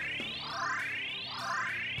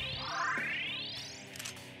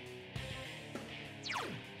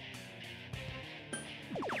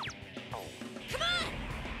 Come on!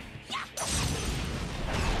 Yeah!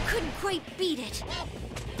 Couldn't quite beat it.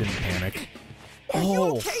 Didn't panic. Are you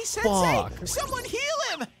Oh, okay, Sensei? fuck. Someone heal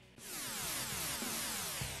him!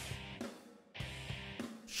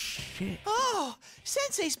 Shit. Oh,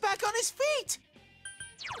 Sensei's back on his feet.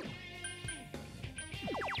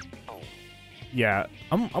 Yeah,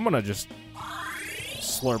 I'm gonna just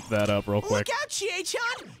slurp that up real quick. Look out,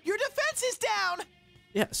 Chie-chan! Your defense is down!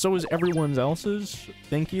 Yeah, so is everyone else's.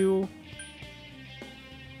 Thank you.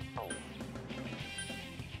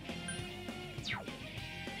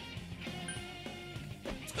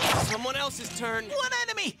 Someone else's turn. One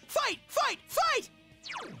enemy! Fight! Fight! Fight!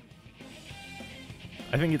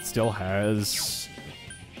 I think it still has.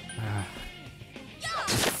 Yeah!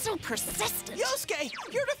 So persistent. Yosuke,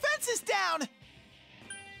 your defense is down!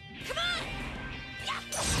 Come on! Yeah!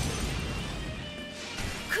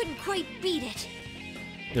 Couldn't quite beat it.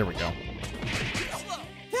 There we go.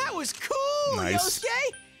 That was cool, Nice.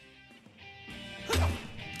 Yosuke!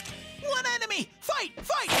 One enemy! Fight!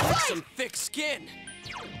 Fight! Like Fight! some thick skin.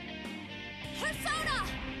 Persona!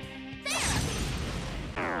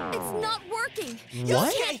 There! It's not working.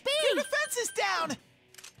 What? Can't Yosuke, be. your defense is down!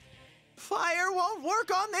 Fire won't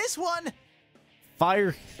work on this one!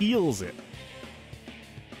 Fire heals it.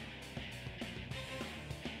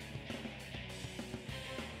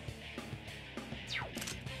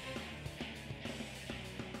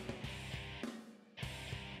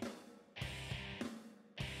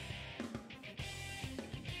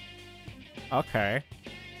 Okay.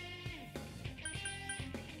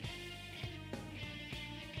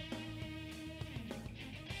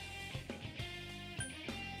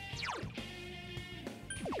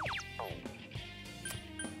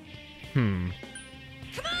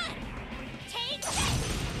 Come on! Take it!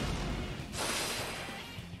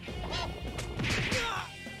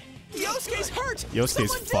 Yosuke's hurt! Yosuke's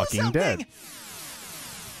Someone do fucking something! dead.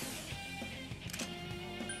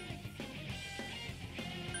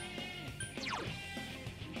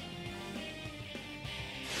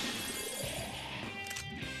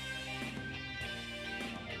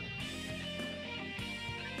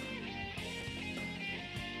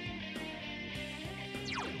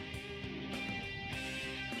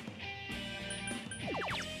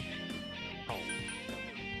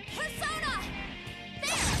 Persona!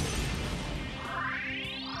 There!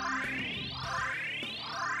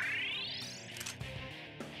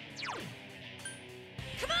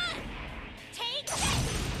 Come on! Take it!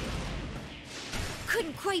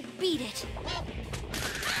 Couldn't quite beat it.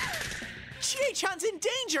 Chie-chan's in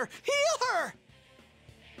danger! Heal her!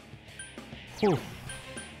 Whew.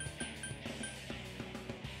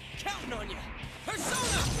 Counting on you.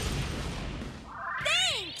 Persona!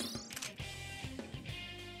 Thanks!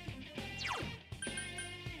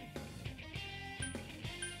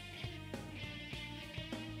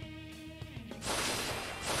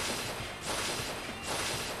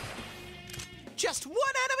 Just one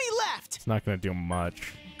enemy left! It's not gonna do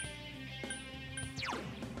much.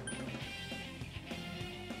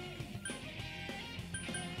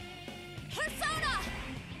 Persona!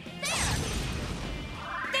 There!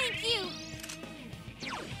 Thank you!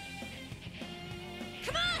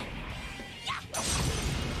 Come on! Yeah!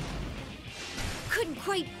 Couldn't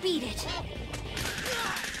quite beat it.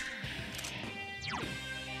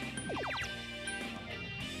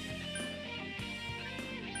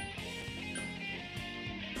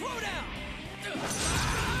 Throw down!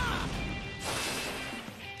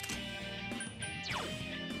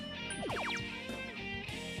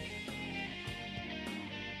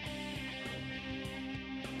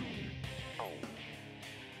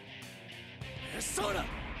 Persona!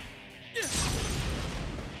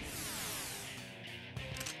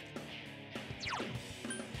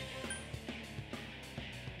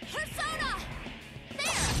 Persona!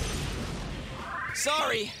 There!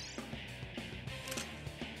 Sorry.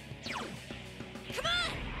 Come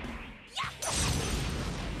on! Yeah!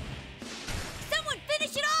 Someone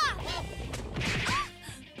finish it off!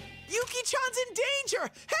 Yuki-chan's in danger!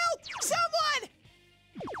 Help! Someone!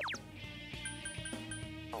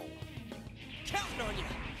 counting on you.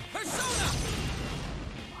 Persona!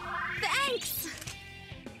 Thanks!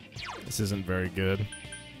 This isn't very good.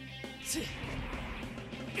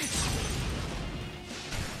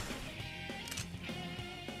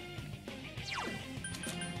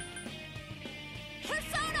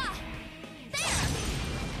 Persona! There!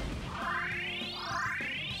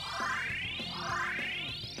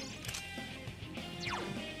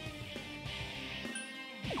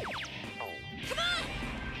 Come on!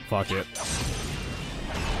 Fuck it.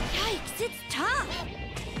 Yikes, it's tough!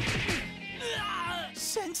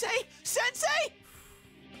 Sensei? Sensei?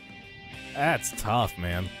 That's tough,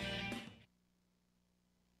 man.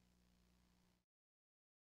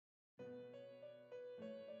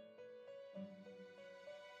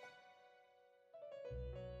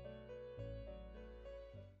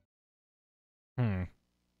 Hmm.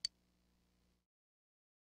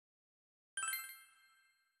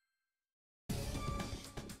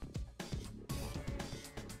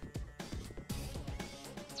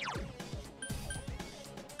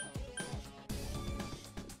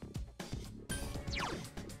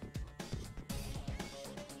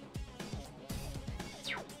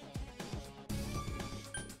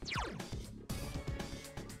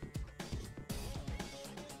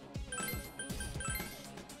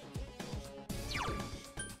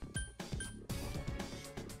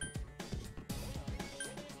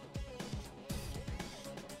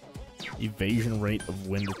 Evasion rate of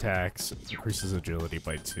wind attacks increases agility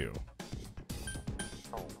by 2.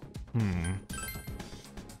 Hmm.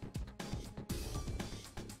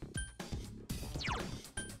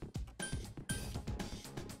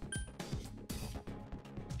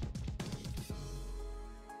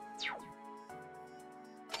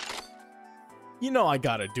 You know I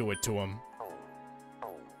gotta do it to him.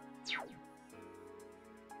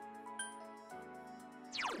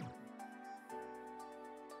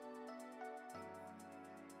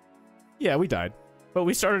 Yeah, we died. But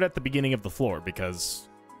we started at the beginning of the floor because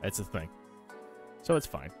that's a thing. So it's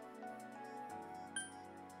fine.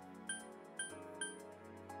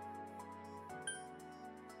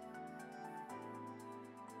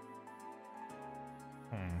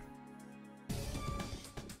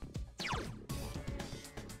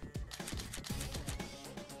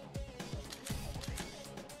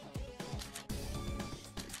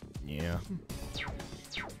 Yeah.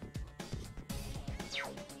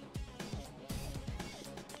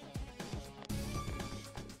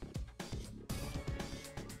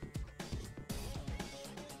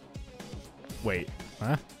 Wait,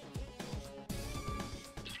 huh?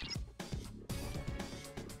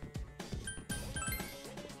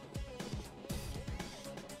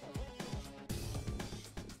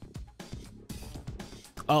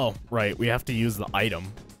 Oh, right, we have to use the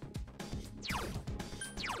item.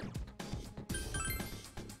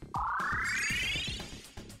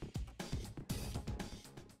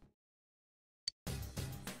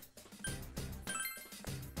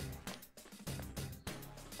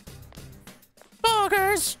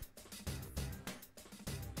 Boggers!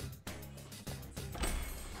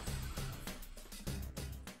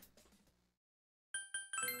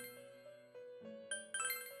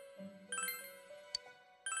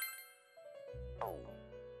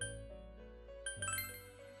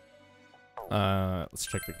 Let's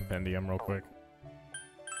check the compendium real quick.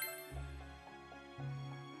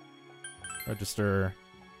 Register.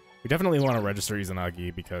 We definitely want to register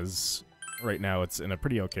Izanagi because right now it's in a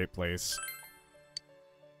pretty okay place.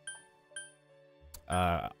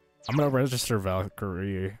 I'm gonna register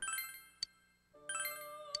Valkyrie.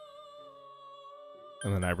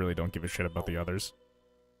 And then I really don't give a shit about the others.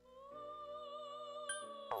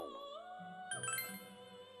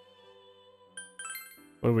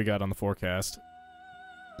 What do we got on the forecast?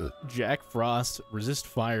 Jack Frost, resist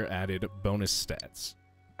fire added, bonus stats.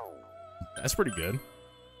 That's pretty good.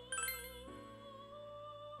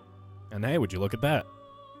 And hey, would you look at that?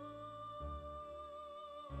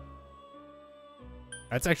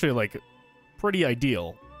 That's actually, like, pretty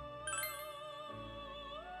ideal.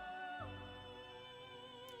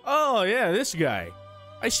 Oh, yeah, this guy.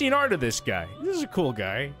 I seen art of this guy. This is a cool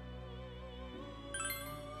guy.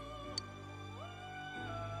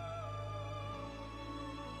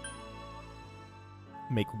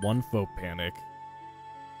 Make one foe panic.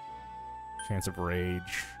 Chance of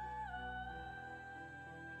rage.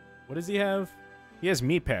 What does he have? He has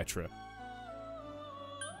me, Patra.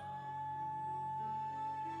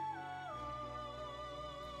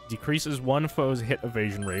 Decreases one foe's hit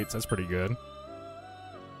evasion rates. That's pretty good.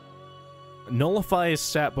 Nullifies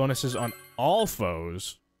stat bonuses on all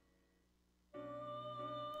foes.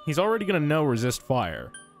 He's already gonna know resist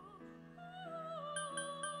fire.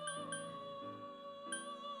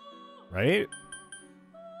 Right?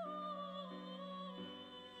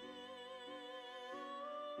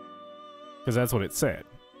 Because that's what it said.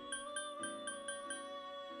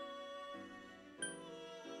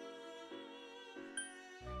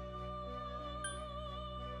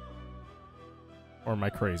 Or am I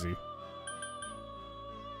crazy?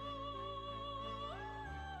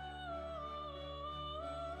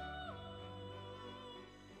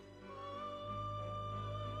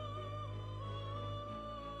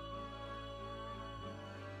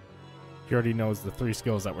 He already knows the 3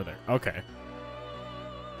 skills that were there. Okay.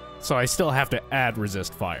 So I still have to add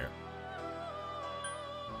resist fire.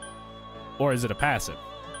 Or is it a passive?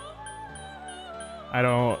 I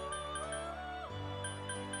don't...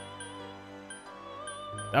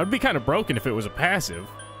 That would be kind of broken if it was a passive.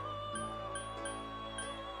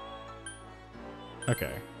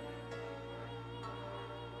 Okay.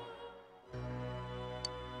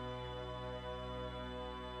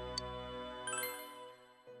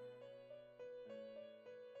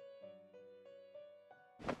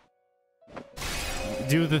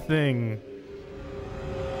 Do the thing.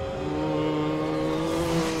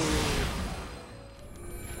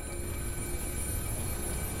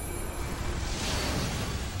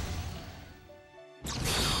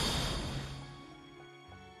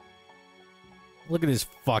 Look at this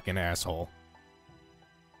fucking asshole.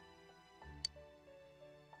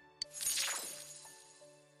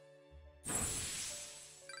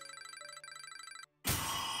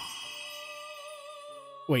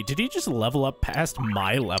 Wait, did he just level up past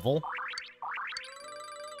my level?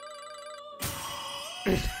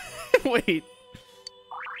 Wait.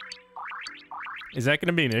 Is that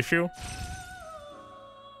gonna be an issue?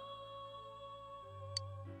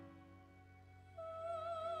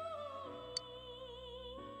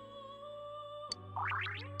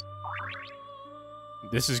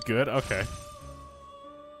 This is good? Okay.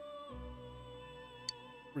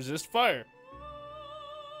 Resist fire.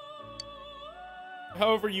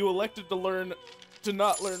 However, you elected to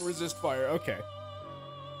not learn resist fire. Okay.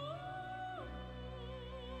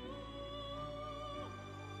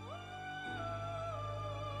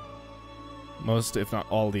 Most, if not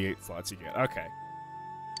all, the 8 slots you get. Okay.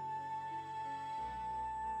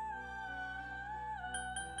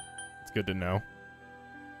 It's good to know.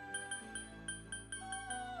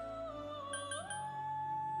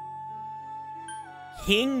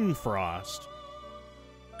 King Frost.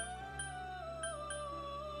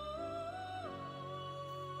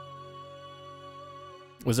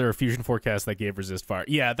 Was there a fusion forecast that gave resist fire?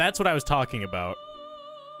 Yeah, that's what I was talking about.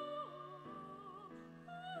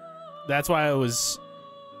 That's why I was...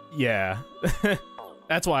 Yeah.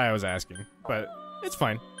 That's why I was asking. But it's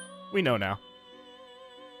fine. We know now.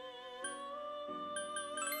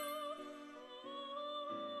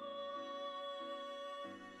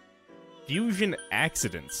 Fusion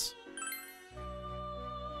accidents.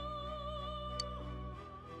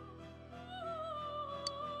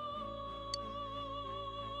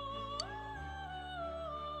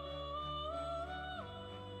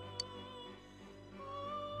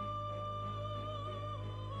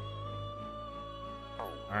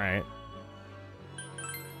 All right.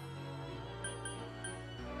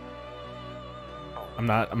 I'm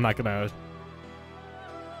not gonna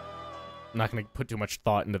put too much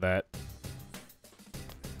thought into that.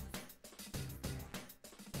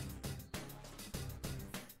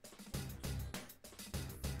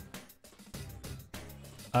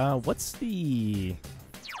 What's the...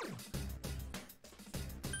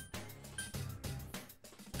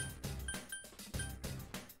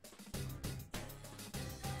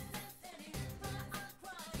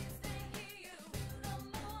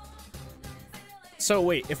 So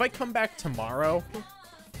wait, if I come back tomorrow,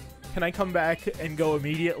 can I come back and go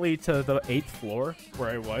immediately to the 8th floor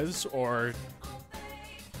where I was, or...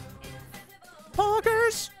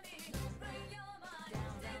 Poggers!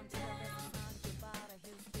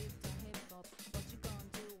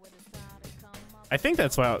 I think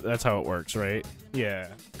that's how it works, right? Yeah,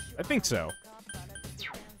 I think so.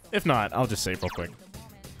 If not, I'll just save real quick.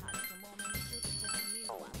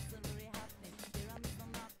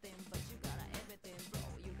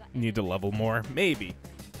 Need to level more? Maybe.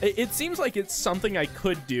 It seems like it's something I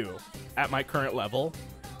could do at my current level.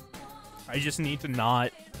 I just need to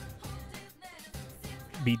not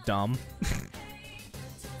be dumb.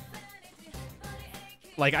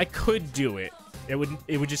 Like, I could do it. It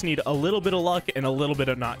would just need a little bit of luck and a little bit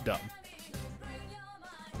of not dumb.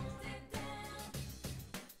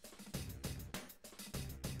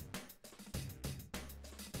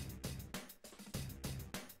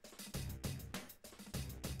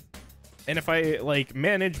 And if I, like,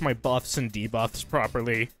 manage my buffs and debuffs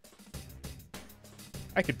properly,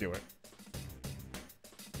 I could do it.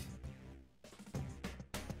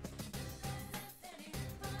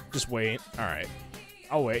 Just wait. All right.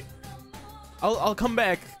 I'll wait. I'll come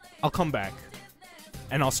back. I'll come back.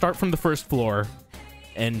 And I'll start from the first floor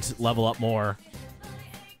and level up more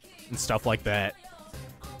and stuff like that.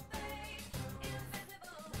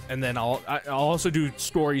 And then I'll also do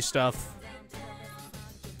story stuff.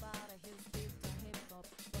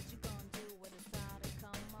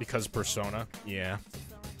 Because Persona, yeah.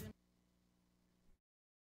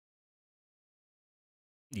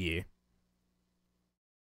 Yeah.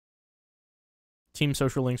 Team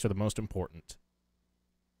social links are the most important.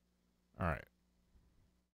 All right.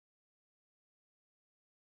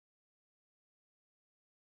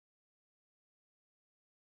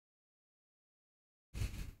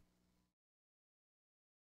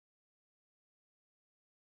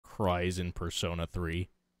 Cries in Persona 3.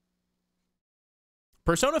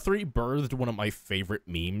 Persona 3 birthed one of my favorite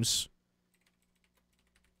memes.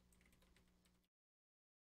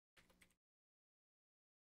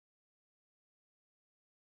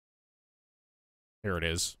 Here it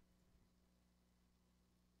is.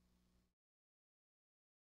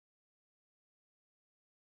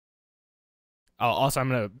 Oh, also, I'm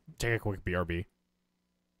going to take a quick BRB.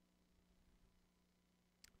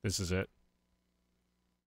 This is it.